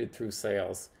connected through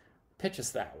sales? Pitch us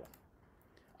that one.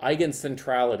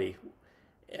 Eigencentrality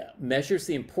measures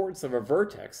the importance of a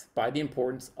vertex by the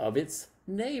importance of its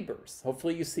neighbors.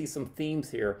 Hopefully you see some themes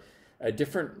here.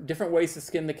 Different ways to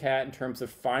skin the cat in terms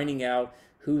of finding out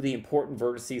who the important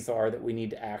vertices are that we need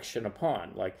to action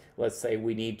upon. Like, let's say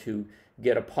we need to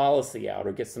get a policy out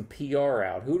or get some PR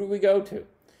out. Who do we go to?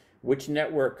 Which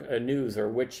network news or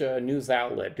which news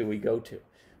outlet do we go to?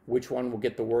 Which one will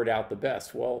get the word out the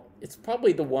best? Well, it's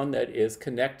probably the one that is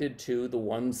connected to the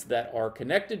ones that are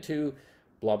connected to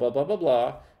blah, blah, blah, blah,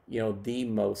 blah, you know, the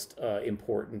most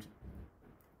important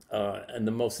and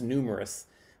the most numerous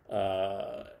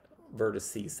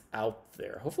vertices out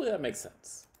there. Hopefully that makes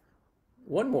sense.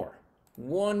 One more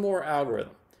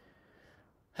algorithm.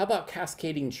 How about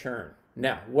cascading churn?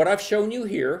 Now, what I've shown you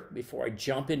here, before I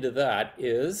jump into that,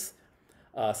 is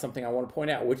something I want to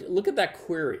point out. Look at that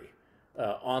query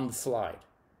on the slide.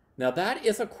 Now, that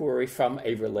is a query from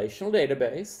a relational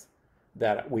database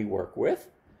that we work with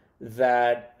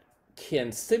that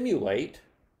can simulate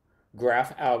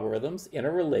graph algorithms in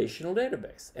a relational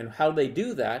database. And how they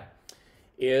do that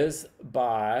is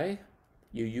by,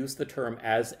 you use the term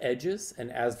as edges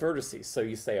and as vertices. So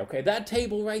you say, okay, that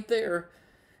table right there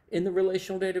in the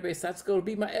relational database, that's going to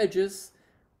be my edges.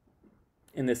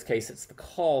 In this case, it's the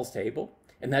calls table.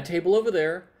 And that table over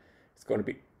there, it's going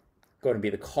to be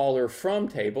the caller from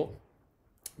table.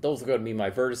 Those are going to be my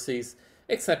vertices,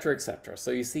 etc., etc. So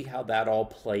you see how that all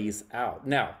plays out.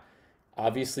 Now,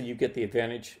 obviously you get the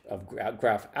advantage of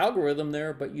graph algorithm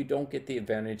there, but you don't get the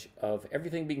advantage of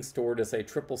everything being stored as a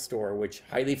triple store, which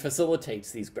highly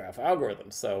facilitates these graph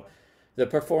algorithms. So the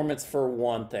performance for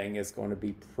one thing is going to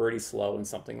be pretty slow and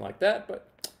something like that. But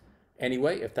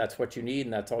anyway, if that's what you need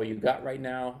and that's all you got right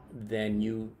now, then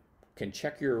you can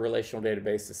check your relational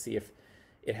database to see if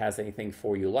it has anything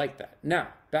for you like that. Now,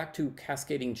 back to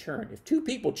cascading churn. If two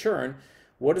people churn,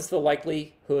 what is the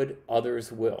likelihood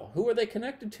others will? Who are they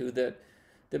connected to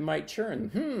that might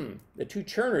churn? The two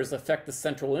churners affect the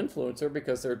central influencer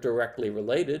because they're directly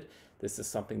related. This is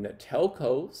something that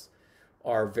telcos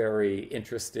are very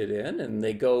interested in, and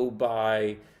they go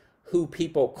by who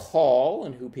people call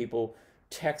and who people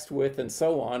text with and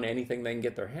so on, anything they can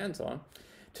get their hands on,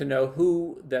 to know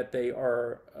who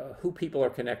people are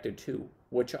connected to,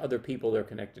 which other people they're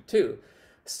connected to,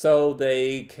 so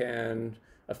they can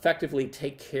effectively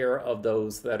take care of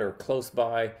those that are close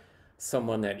by,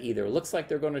 someone that either looks like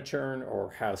they're going to churn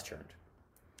or has churned.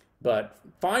 But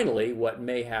finally, what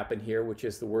may happen here, which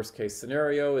is the worst case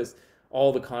scenario, is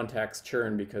all the contacts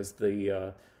churn because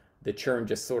the churn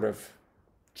just sort of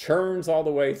churns all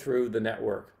the way through the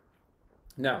network.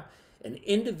 Now, an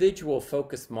individual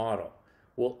focused model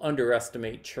will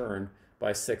underestimate churn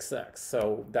by 6x.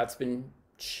 So that's been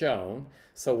shown.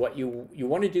 So what you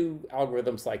want to do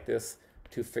algorithms like this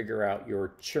to figure out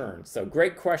your churn. So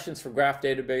great questions for graph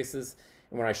databases.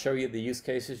 And when I show you the use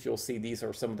cases, you'll see these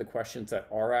are some of the questions that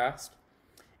are asked.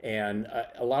 And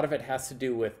a lot of it has to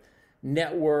do with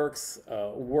networks,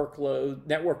 network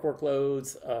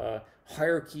workloads,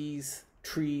 hierarchies,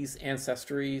 trees,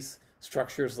 ancestries,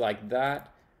 structures like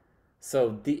that.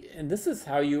 So and this is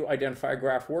how you identify a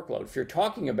graph workload. If you're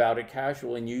talking about it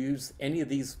casually and you use any of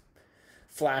these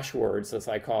flash words, as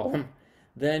I call them,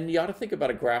 then you ought to think about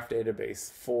a graph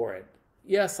database for it.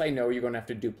 Yes, I know you're going to have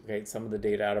to duplicate some of the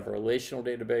data out of a relational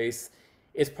database.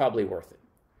 It's probably worth it.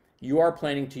 You are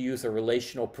planning to use a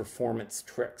relational performance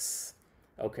tricks,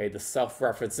 okay, the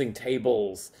self-referencing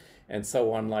tables and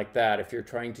so on like that. If you're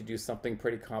trying to do something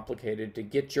pretty complicated to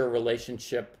get your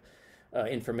relationship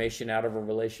information out of a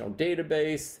relational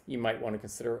database, you might want to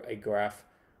consider a graph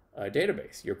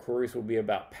database. Your queries will be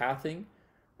about pathing,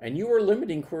 and you are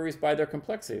limiting queries by their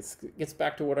complexity. It gets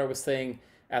back to what I was saying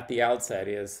at the outset,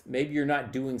 is maybe you're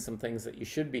not doing some things that you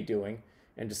should be doing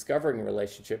and discovering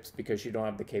relationships because you don't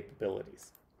have the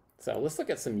capabilities. So let's look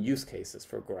at some use cases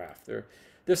for graph.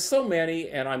 There's so many,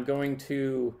 and I'm going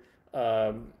to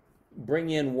bring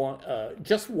in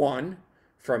just one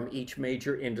from each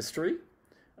major industry.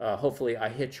 Hopefully I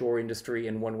hit your industry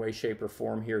in one way, shape, or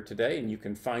form here today, and you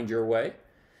can find your way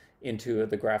into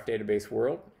the graph database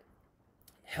world.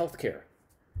 Healthcare.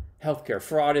 Healthcare.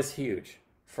 Fraud is huge.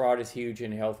 Fraud is huge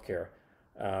in healthcare.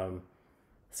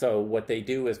 So what they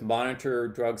do is monitor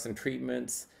drugs and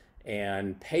treatments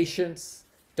and patients,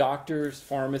 doctors,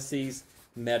 pharmacies,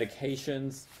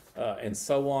 medications, and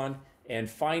so on, and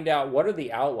find out what are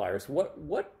the outliers,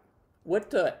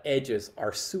 what edges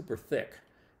are super thick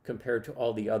compared to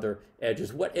all the other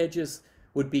edges, what edges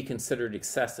would be considered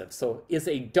excessive. So is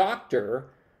a doctor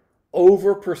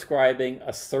over-prescribing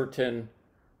a certain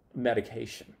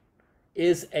medication?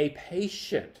 Is a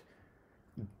patient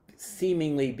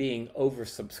seemingly being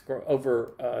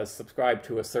subscribed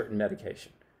to a certain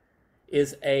medication?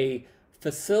 Is a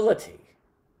facility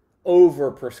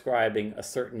over-prescribing a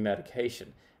certain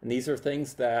medication? And these are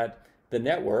things that the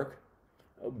network,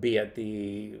 be it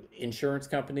the insurance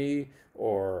company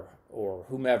or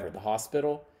whomever, the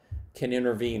hospital, can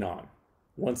intervene on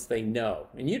once they know.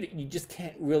 And you just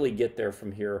can't really get there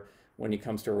from here when it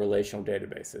comes to a relational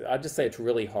database. I'd just say it's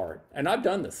really hard. And I've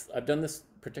done this. I've done this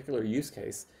particular use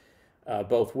case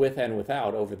both with and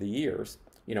without over the years,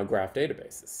 graph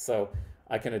databases. So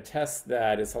I can attest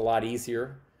that it's a lot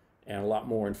easier and a lot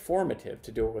more informative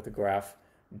to do it with a graph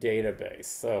database.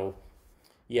 So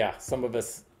yeah, some of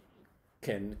us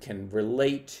can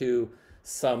relate to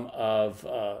some of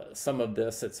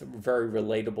this. It's a very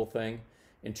relatable thing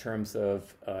in terms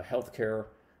of healthcare,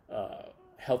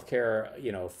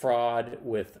 fraud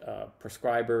with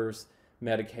prescribers,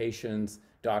 medications,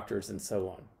 doctors, and so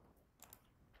on.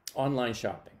 Online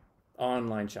shopping.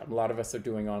 Online shopping. A lot of us are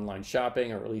doing online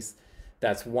shopping, or at least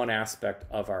that's one aspect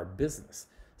of our business.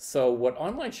 So what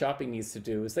online shopping needs to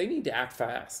do is they need to act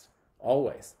fast,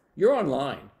 always. You're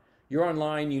online. You're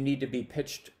online, you need to be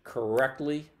pitched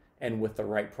correctly and with the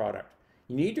right product.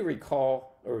 You need to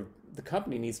recall, or the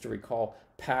company needs to recall,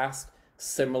 past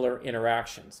similar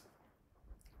interactions.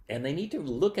 And they need to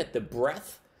look at the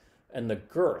breadth and the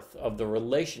girth of the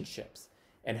relationships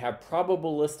and have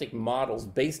probabilistic models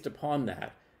based upon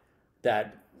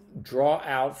that draw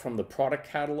out from the product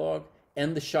catalog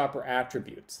and the shopper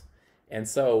attributes. And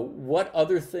so what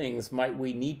other things might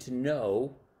we need to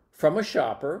know from a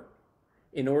shopper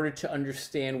in order to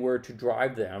understand where to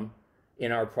drive them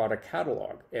in our product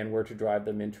catalog and where to drive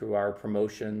them into our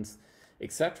promotions,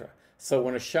 etc. So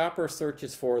when a shopper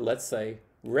searches for, let's say,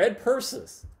 red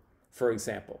purses, for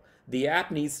example, the app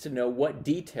needs to know what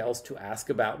details to ask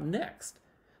about next,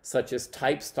 such as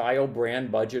type, style,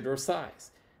 brand, budget, or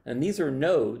size. And these are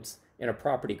nodes in a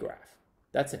property graph.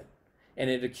 That's it. And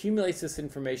it accumulates this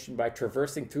information by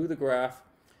traversing through the graph.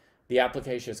 The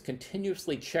application is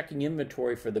continuously checking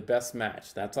inventory for the best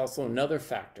match. That's also another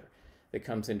factor that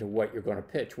comes into what you're going to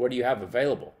pitch. What do you have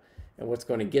available? And what's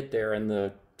going to get there in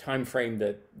the time frame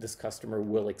that this customer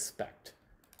will expect.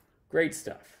 Great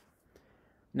stuff.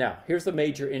 Now, here's a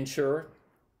major insurer.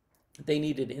 They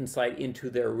needed insight into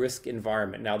their risk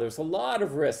environment. Now, there's a lot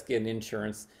of risk in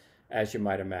insurance, as you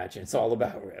might imagine. It's all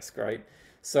about risk, right?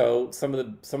 So some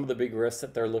of the big risks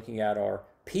that they're looking at are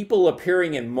people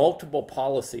appearing in multiple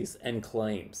policies and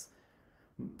claims,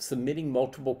 submitting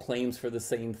multiple claims for the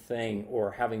same thing,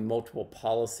 or having multiple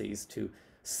policies to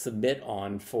submit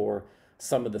on for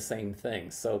some of the same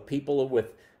things. So people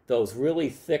with those really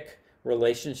thick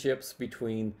relationships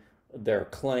between their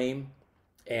claim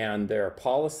and their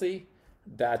policy,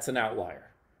 that's an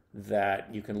outlier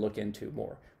that you can look into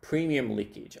more. Premium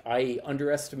leakage, i.e.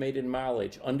 underestimated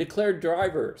mileage, undeclared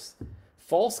drivers,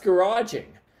 false garaging.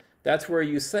 That's where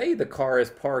you say the car is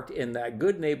parked in that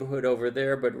good neighborhood over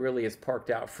there, but really it's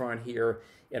parked out front here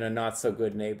in a not so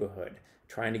good neighborhood,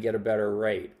 trying to get a better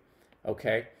rate.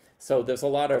 Okay, so there's a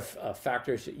lot of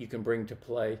factors that you can bring to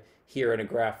play here in a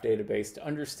graph database to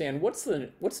understand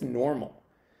what's normal.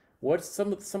 What's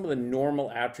some of the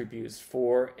normal attributes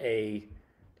for a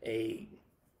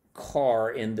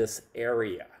car in this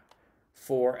area,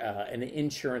 for an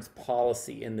insurance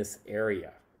policy in this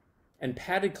area, and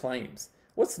padded claims.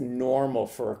 What's normal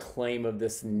for a claim of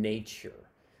this nature?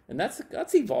 And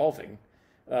that's evolving,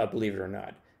 believe it or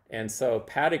not. And so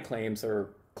padded claims are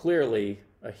clearly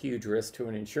a huge risk to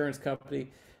an insurance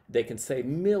company. They can save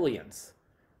millions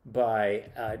by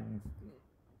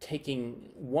taking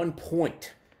 1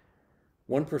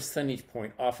 percentage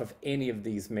point off of any of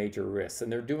these major risks.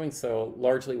 And they're doing so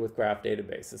largely with graph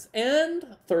databases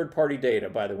and third-party data,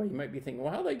 by the way. You might be thinking,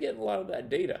 well, how are they getting a lot of that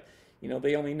data? You know,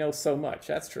 they only know so much.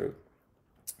 That's true.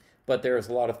 But there's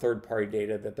a lot of third-party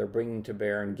data that they're bringing to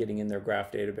bear and getting in their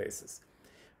graph databases.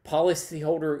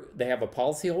 They have a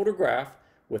policyholder graph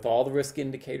with all the risk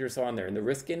indicators on there, and the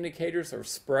risk indicators are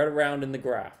spread around in the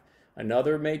graph.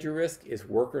 Another major risk is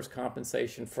workers'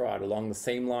 compensation fraud, along the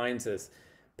same lines as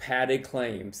padded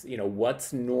claims. You know,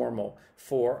 what's normal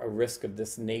for a risk of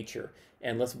this nature?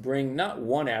 And let's bring not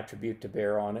one attribute to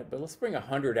bear on it, but let's bring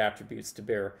 100 attributes to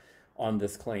bear on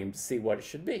this claim to see what it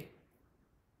should be.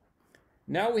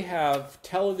 Now we have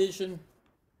television,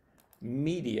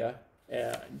 media,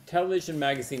 television,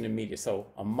 magazine, and media. So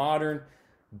a modern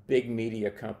big media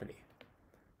company.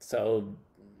 So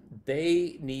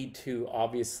they need to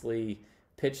obviously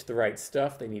pitch the right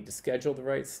stuff. They need to schedule the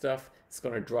right stuff. It's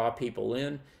going to draw people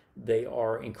in. They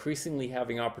are increasingly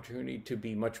having opportunity to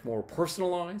be much more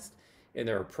personalized in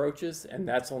their approaches, and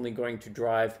that's only going to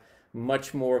drive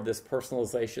much more of this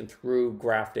personalization through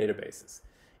graph databases.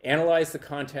 Analyze the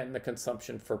content and the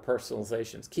consumption for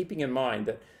personalizations, keeping in mind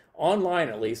that online,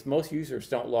 at least, most users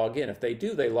don't log in. If they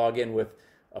do, they log in with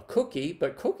a cookie,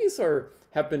 but cookies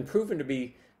have been proven to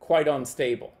be quite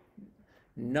unstable,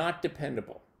 not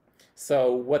dependable.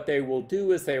 So what they will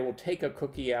do is they will take a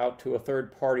cookie out to a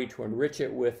third party to enrich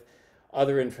it with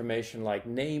other information like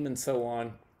name and so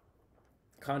on,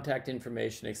 contact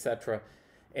information, etc.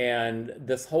 And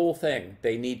this whole thing,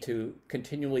 they need to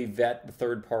continually vet the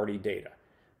third party data.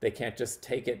 They can't just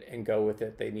take it and go with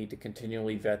it. They need to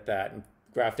continually vet that. And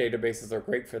graph databases are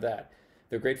great for that.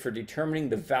 They're great for determining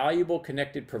the valuable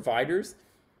connected providers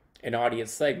and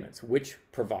audience segments. Which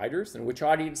providers and which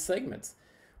audience segments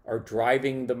are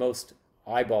driving the most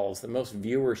eyeballs, the most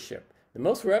viewership, the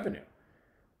most revenue.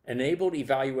 Enabled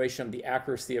evaluation of the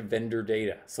accuracy of vendor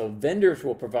data. So vendors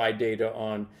will provide data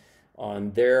on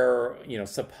their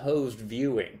supposed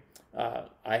viewing.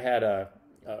 I had a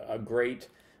great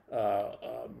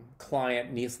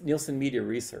client, Nielsen Media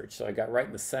Research. So I got right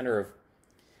in the center of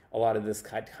a lot of this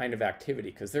kind of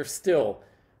activity because they're still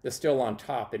on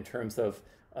top in terms of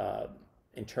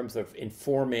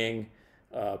informing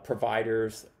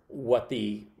providers what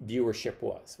the viewership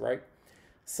was, right?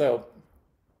 So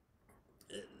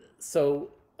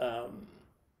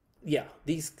yeah,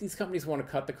 these companies want to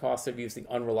cut the cost of using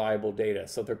unreliable data.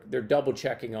 So they're double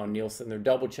checking on Nielsen. They're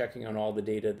double checking on all the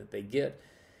data that they get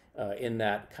in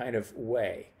that kind of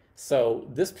way. So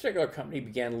this particular company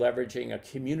began leveraging a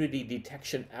community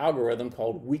detection algorithm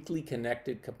called weakly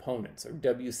connected components, or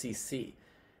WCC.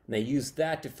 And they used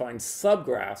that to find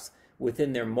subgraphs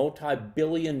within their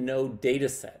multi-billion node data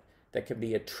set that can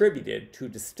be attributed to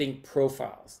distinct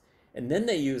profiles. And then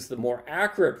they use the more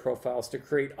accurate profiles to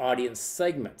create audience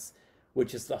segments,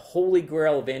 which is the holy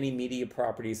grail of any media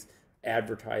property's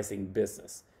advertising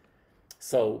business.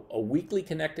 So a weakly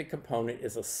connected component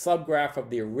is a subgraph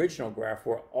of the original graph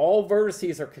where all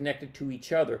vertices are connected to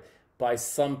each other by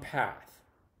some path.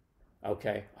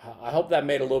 Okay, I hope that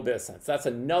made a little bit of sense. That's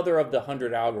another of the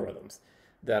 100 algorithms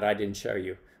that I didn't show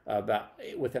you about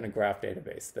within a graph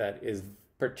database that is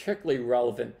particularly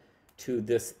relevant to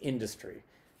this industry.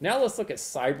 Now let's look at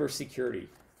cybersecurity.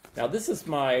 Now this is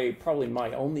probably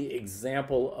my only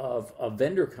example of a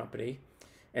vendor company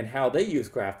and how they use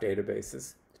graph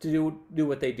databases to do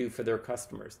what they do for their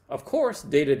customers. Of course,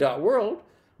 data.world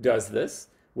does this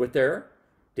with their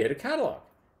data catalog.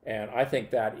 And I think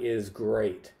that is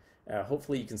great.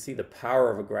 Hopefully you can see the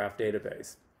power of a graph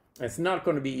database. And it's not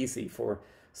going to be easy for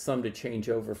some to change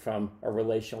over from a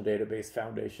relational database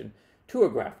foundation to a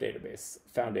graph database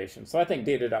foundation. So I think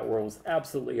data.world is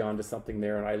absolutely onto something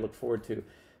there, and I look forward to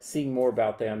seeing more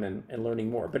about them and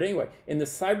learning more. But anyway, in the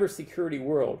cybersecurity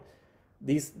world,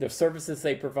 the services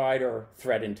they provide are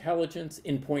threat intelligence,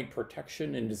 endpoint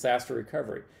protection, and disaster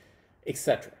recovery,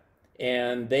 etc.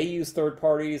 And they use third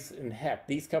parties, and heck,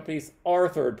 these companies are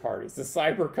third parties. The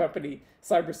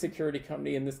cybersecurity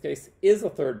company in this case, is a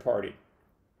third party.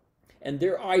 And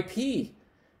their IP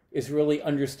is really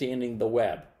understanding the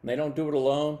web. And they don't do it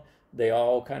alone. They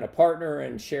all kind of partner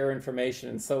and share information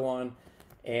and so on.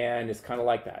 And it's kind of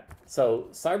like that. So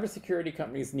cybersecurity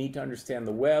companies need to understand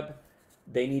the web.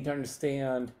 They need to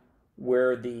understand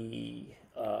where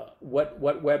what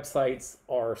websites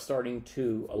are starting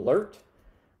to alert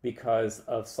because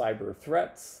of cyber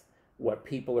threats, what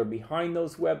people are behind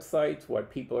those websites,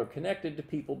 what people are connected to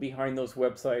people behind those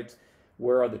websites,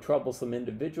 where are the troublesome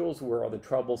individuals, where are the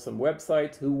troublesome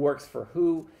websites, who works for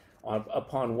who,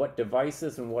 upon what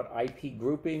devices and what IP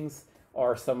groupings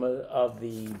are some of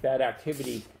the bad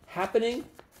activity happening,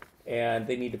 and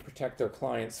they need to protect their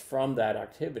clients from that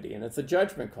activity. And it's a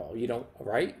judgment call. You don't,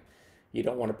 right? You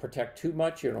don't want to protect too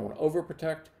much. You don't want to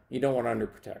overprotect. You don't want to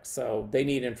underprotect. So they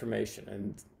need information,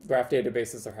 and graph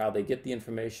databases are how they get the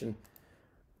information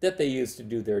that they use to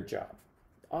do their job.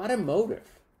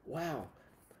 Automotive, wow.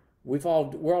 We're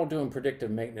all doing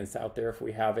predictive maintenance out there if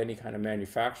we have any kind of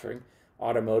manufacturing.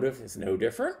 Automotive is no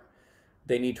different.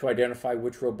 They need to identify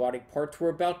which robotic parts were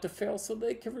about to fail so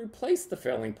they can replace the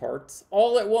failing parts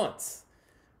all at once.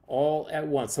 All at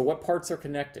once. So what parts are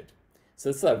connected? So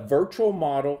this is a virtual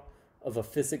model of a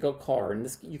physical car,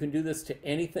 and you can do this to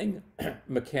anything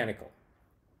mechanical.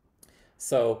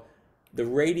 So the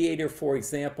radiator, for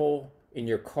example, in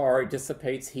your car, it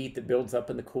dissipates heat that builds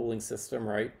up in the cooling system,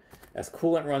 right? As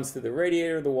coolant runs through the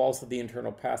radiator, the walls of the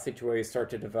internal passageways start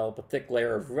to develop a thick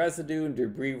layer of residue, and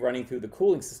debris running through the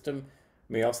cooling system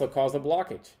may also cause a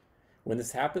blockage. When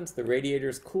this happens, the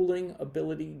radiator's cooling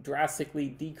ability drastically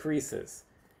decreases.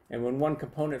 And when one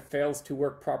component fails to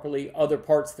work properly, other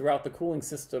parts throughout the cooling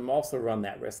system also run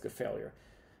that risk of failure.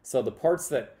 So the parts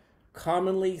that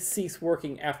commonly cease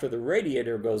working after the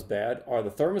radiator goes bad are the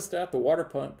thermostat, the water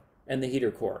pump, and the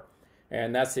heater core.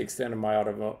 And that's the extent of my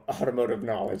automotive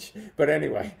knowledge. But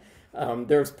anyway,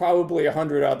 there's probably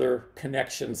 100 other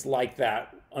connections like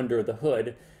that under the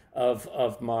hood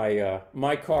of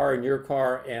my car and your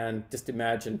car. And just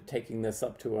imagine taking this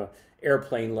up to an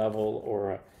airplane level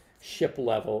or a ship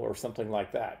level or something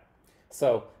like that.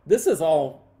 So this is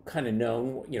all kind of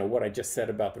known. You know, what I just said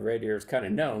about the radiator is kind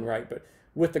of known, right? But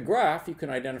with the graph, you can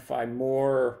identify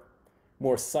more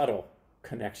subtle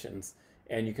connections,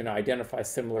 and you can identify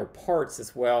similar parts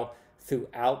as well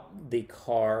throughout the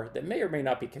car that may or may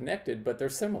not be connected, but they're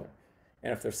similar.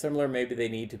 And if they're similar, maybe they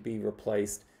need to be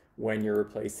replaced when you're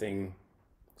replacing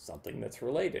something that's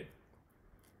related.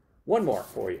 One more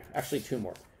for you, actually two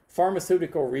more.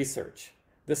 Pharmaceutical research.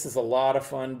 This is a lot of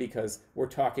fun because we're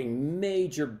talking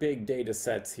major big data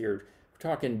sets here. We're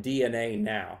talking DNA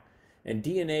now. And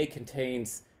DNA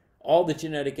contains all the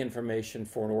genetic information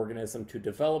for an organism to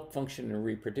develop, function, and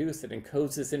reproduce. It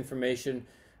encodes this information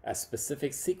as a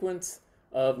specific sequence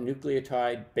of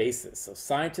nucleotide bases. So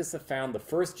scientists have found the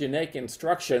first genetic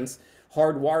instructions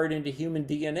hardwired into human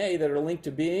DNA that are linked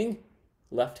to being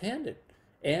left-handed.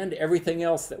 And everything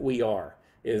else that we are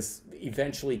is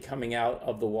eventually coming out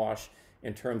of the wash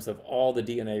in terms of all the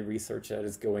DNA research that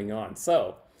is going on.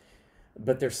 So,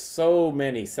 but there's so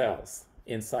many cells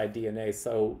inside DNA.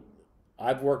 So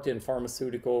I've worked in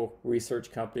pharmaceutical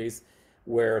research companies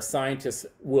where scientists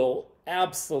will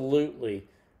absolutely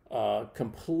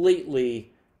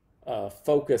completely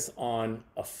focus on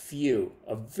a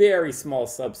very small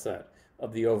subset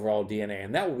of the overall DNA,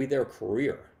 and that will be their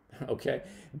career, okay?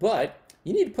 But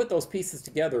you need to put those pieces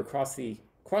together across the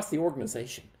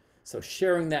organization. So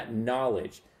sharing that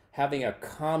knowledge, having a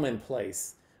common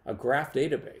place, a graph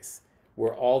database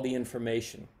where all the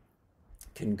information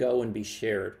can go and be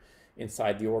shared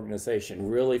inside the organization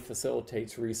really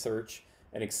facilitates research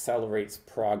and accelerates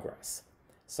progress.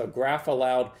 So graph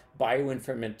allowed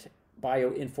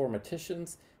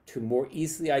bioinformaticians to more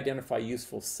easily identify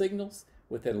useful signals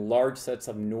within large sets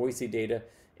of noisy data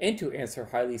and to answer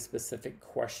highly specific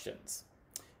questions.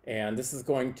 And this is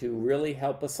going to really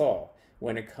help us all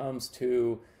when it comes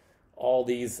to all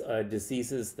these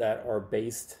diseases that are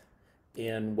based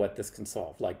in what this can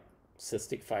solve, like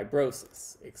cystic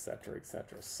fibrosis, et cetera,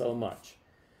 so much.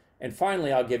 And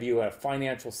finally, I'll give you a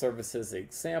financial services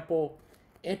example.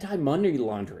 Anti-money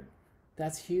laundering,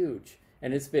 that's huge.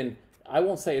 And it's been, I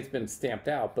won't say it's been stamped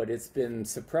out, but it's been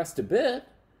suppressed a bit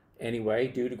anyway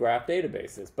due to graph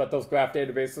databases. But those graph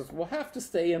databases will have to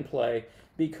stay in play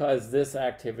because this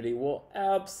activity will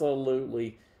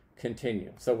absolutely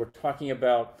continue. So we're talking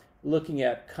about looking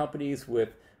at companies with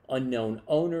unknown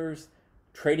owners,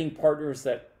 trading partners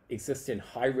that exist in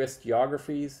high-risk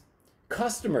geographies,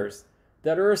 customers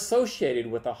that are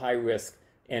associated with a high-risk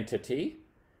entity,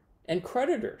 and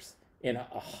creditors in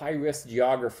a high-risk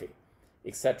geography,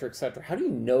 et cetera, How do you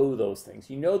know those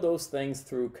things? You know those things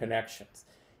through connections.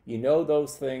 You know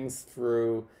those things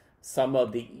through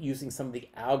using some of the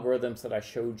algorithms that I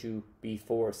showed you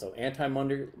before. So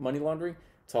anti-money laundering,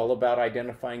 it's all about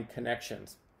identifying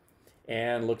connections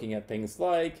and looking at things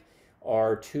like,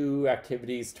 are two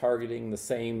activities targeting the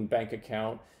same bank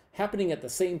account happening at the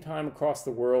same time across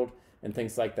the world, and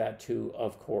things like that too,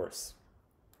 of course.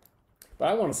 But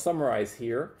I want to summarize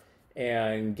here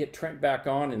and get Trent back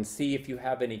on and see if you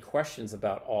have any questions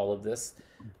about all of this.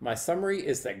 My summary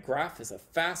is that graph is a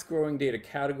fast-growing data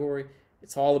category.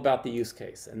 It's all about the use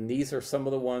case, and these are some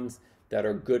of the ones that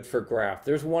are good for graph.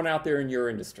 There's one out there in your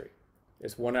industry.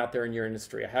 There's one out there in your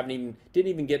industry. Didn't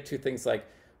even get to things like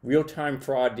real-time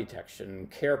fraud detection,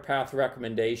 care path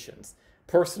recommendations,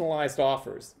 personalized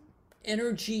offers,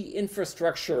 energy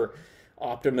infrastructure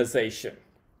optimization.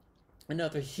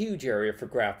 Another huge area for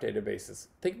graph databases.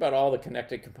 Think about all the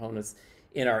connected components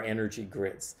in our energy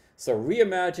grids. So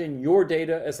reimagine your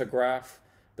data as a graph.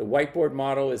 The whiteboard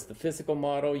model is the physical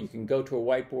model. You can go to a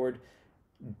whiteboard,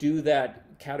 do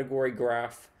that category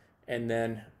graph, and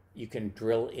then you can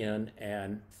drill in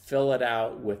and fill it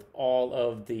out with all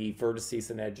of the vertices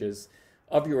and edges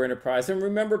of your enterprise. And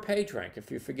remember PageRank.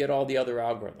 If you forget all the other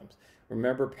algorithms,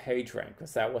 remember PageRank,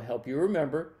 because that will help you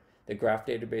remember that graph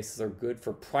databases are good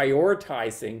for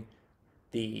prioritizing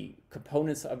the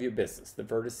components of your business, the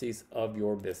vertices of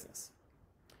your business.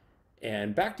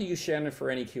 And back to you, Shannon, for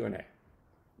any Q&A.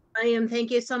 William,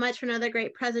 thank you so much for another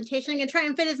great presentation. I'm going to try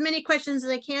and fit as many questions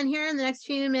as I can here in the next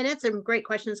few minutes. Some great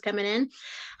questions coming in.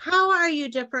 How are you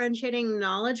differentiating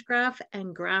knowledge graph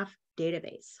and graph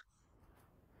database?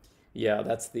 Yeah,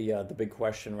 that's the big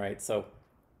question, right? So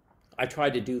I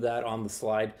tried to do that on the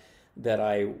slide that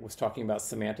I was talking about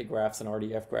semantic graphs and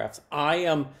RDF graphs. I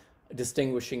am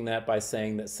distinguishing that by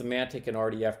saying that semantic and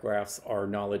RDF graphs are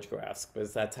knowledge graphs,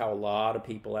 because that's how a lot of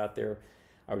people out there,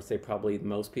 I would say probably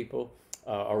most people,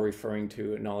 are referring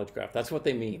to a knowledge graph. That's what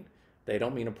they mean. They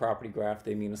don't mean a property graph,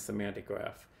 they mean a semantic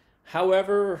graph.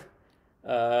 However,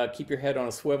 keep your head on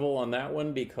a swivel on that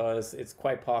one, because it's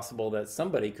quite possible that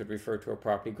somebody could refer to a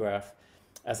property graph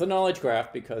as a knowledge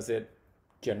graph because it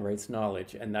generates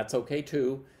knowledge, and that's okay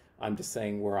too. I'm just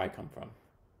saying where I come from.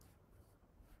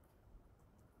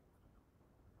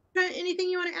 Anything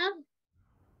you want to add?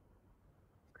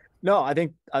 No, I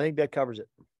think that covers it.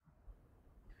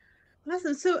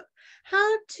 Awesome. So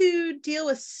how to deal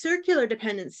with circular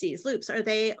dependencies, loops, are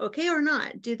they okay or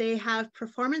not? Do they have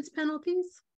performance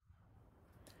penalties?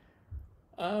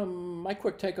 My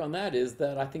quick take on that is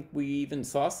that I think we even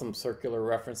saw some circular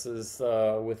references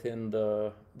within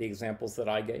the examples that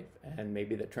I gave, and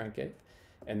maybe that Trent gave,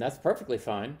 and that's perfectly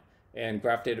fine. And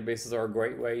graph databases are a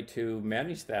great way to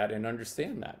manage that and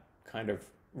understand that kind of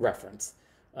reference.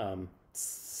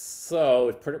 So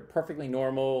it's perfectly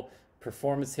normal.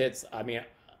 Performance hits. I mean,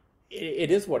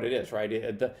 it is what it is, right?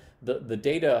 The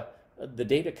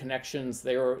data connections,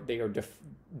 they are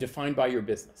defined by your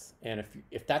business, and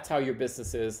if that's how your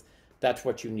business is, that's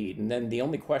what you need. And then the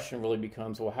only question really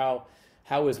becomes, well,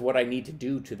 how is what I need to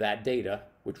do to that data,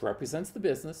 which represents the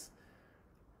business,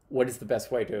 what is the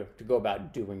best way to go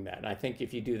about doing that? And I think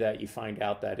if you do that, you find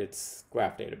out that it's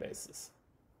graph databases.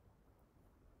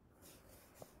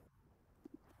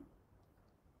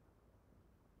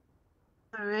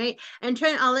 All right. And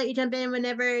Trent, I'll let you jump in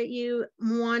whenever you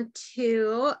want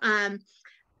to.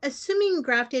 Assuming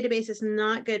graph database is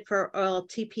not good for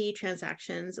OLTP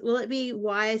transactions, will it be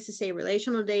wise to say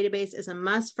relational database is a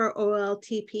must for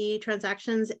OLTP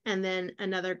transactions, and then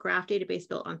another graph database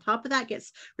built on top of that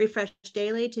gets refreshed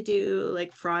daily to do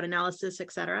like fraud analysis,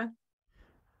 etc.?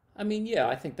 I mean, yeah,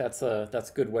 I think that's a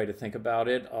good way to think about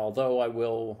it. Although I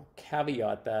will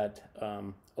caveat that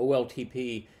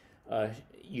OLTP,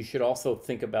 you should also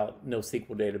think about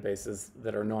NoSQL databases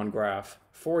that are non-graph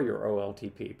for your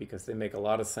OLTP, because they make a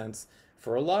lot of sense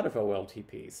for a lot of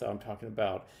OLTP. So I'm talking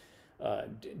about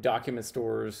document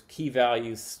stores, key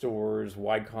value stores,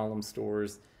 wide column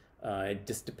stores. It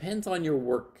just depends on your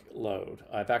workload.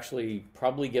 I've actually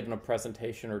probably given a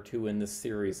presentation or two in this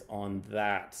series on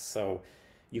that. So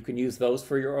you can use those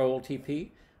for your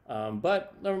OLTP.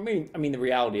 But I mean, the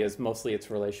reality is mostly it's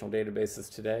relational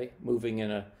databases today, moving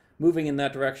in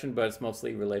that direction, but it's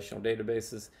mostly relational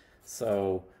databases.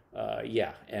 So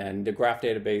yeah, and the graph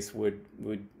database would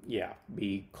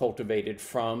be cultivated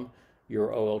from your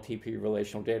OLTP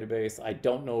relational database. I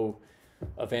don't know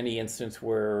of any instance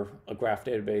where a graph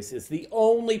database is the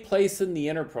only place in the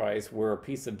enterprise where a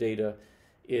piece of data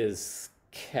is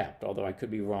kept, although I could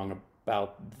be wrong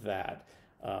about that.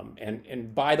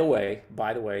 And by the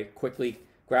way, quickly,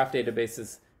 graph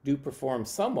databases do perform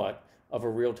somewhat of a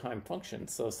real-time function.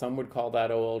 So some would call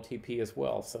that OLTP as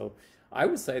well. So I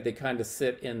would say they kind of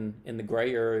sit in the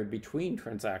gray area between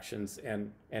transactions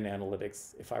and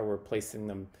analytics, if I were placing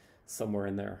them somewhere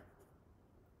in there.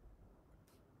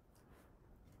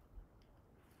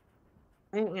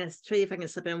 I'm going to see if I can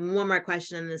slip in one more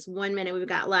question in this 1 minute we've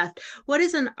got left. What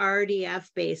is an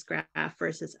RDF-based graph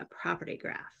versus a property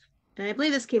graph? And I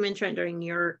believe this came in, Trent, during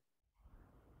your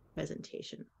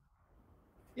presentation.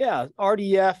 Yeah,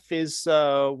 RDF is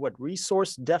what,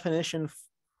 resource definition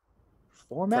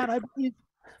format, I believe?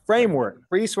 Framework,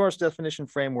 resource definition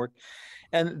framework.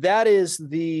 And that is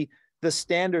the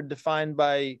standard defined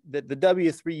by that the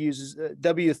W3 uses.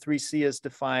 W3C is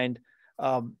defined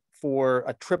for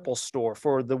a triple store,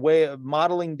 for the way of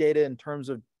modeling data in terms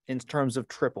of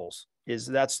triples.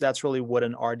 That's really what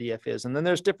an RDF is. And then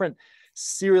there's different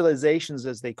serializations,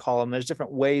 as they call them. There's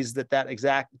different ways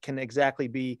that can exactly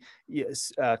be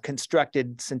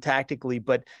constructed syntactically,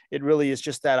 but it really is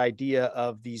just that idea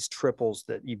of these triples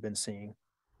that you've been seeing.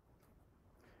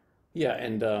 Yeah,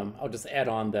 and I'll just add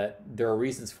on that there are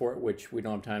reasons for it, which we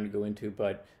don't have time to go into,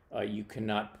 but you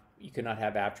cannot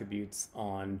have attributes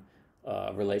on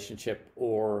a relationship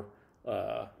or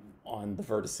on the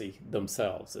vertice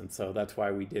themselves, and so that's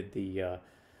why we did the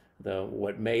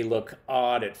what may look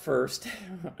odd at first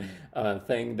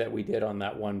thing that we did on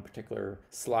that one particular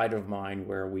slide of mine,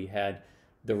 where we had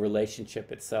the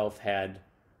relationship itself had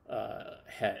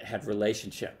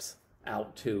relationships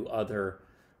out to other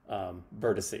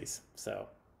vertices. So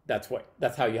that's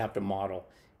how you have to model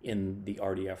in the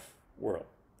RDF world.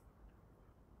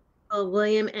 Well,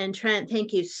 William and Trent,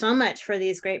 thank you so much for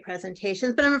these great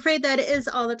presentations, but I'm afraid that is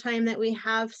all the time that we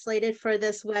have slated for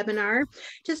this webinar.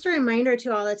 Just a reminder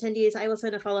to all attendees, I will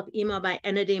send a follow-up email by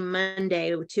end of day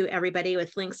Monday to everybody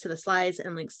with links to the slides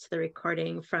and links to the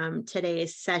recording from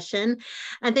today's session.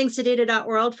 And thanks to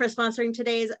data.world for sponsoring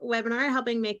today's webinar,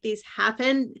 helping make these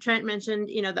happen. Trent mentioned,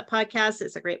 the podcast.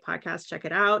 It's a great podcast. Check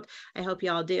it out. I hope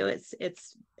you all do.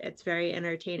 It's very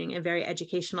entertaining and very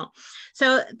educational.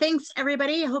 So thanks,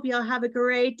 everybody. I hope you all have a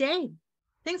great day.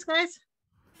 Thanks, guys.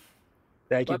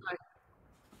 Thank you. Bye-bye.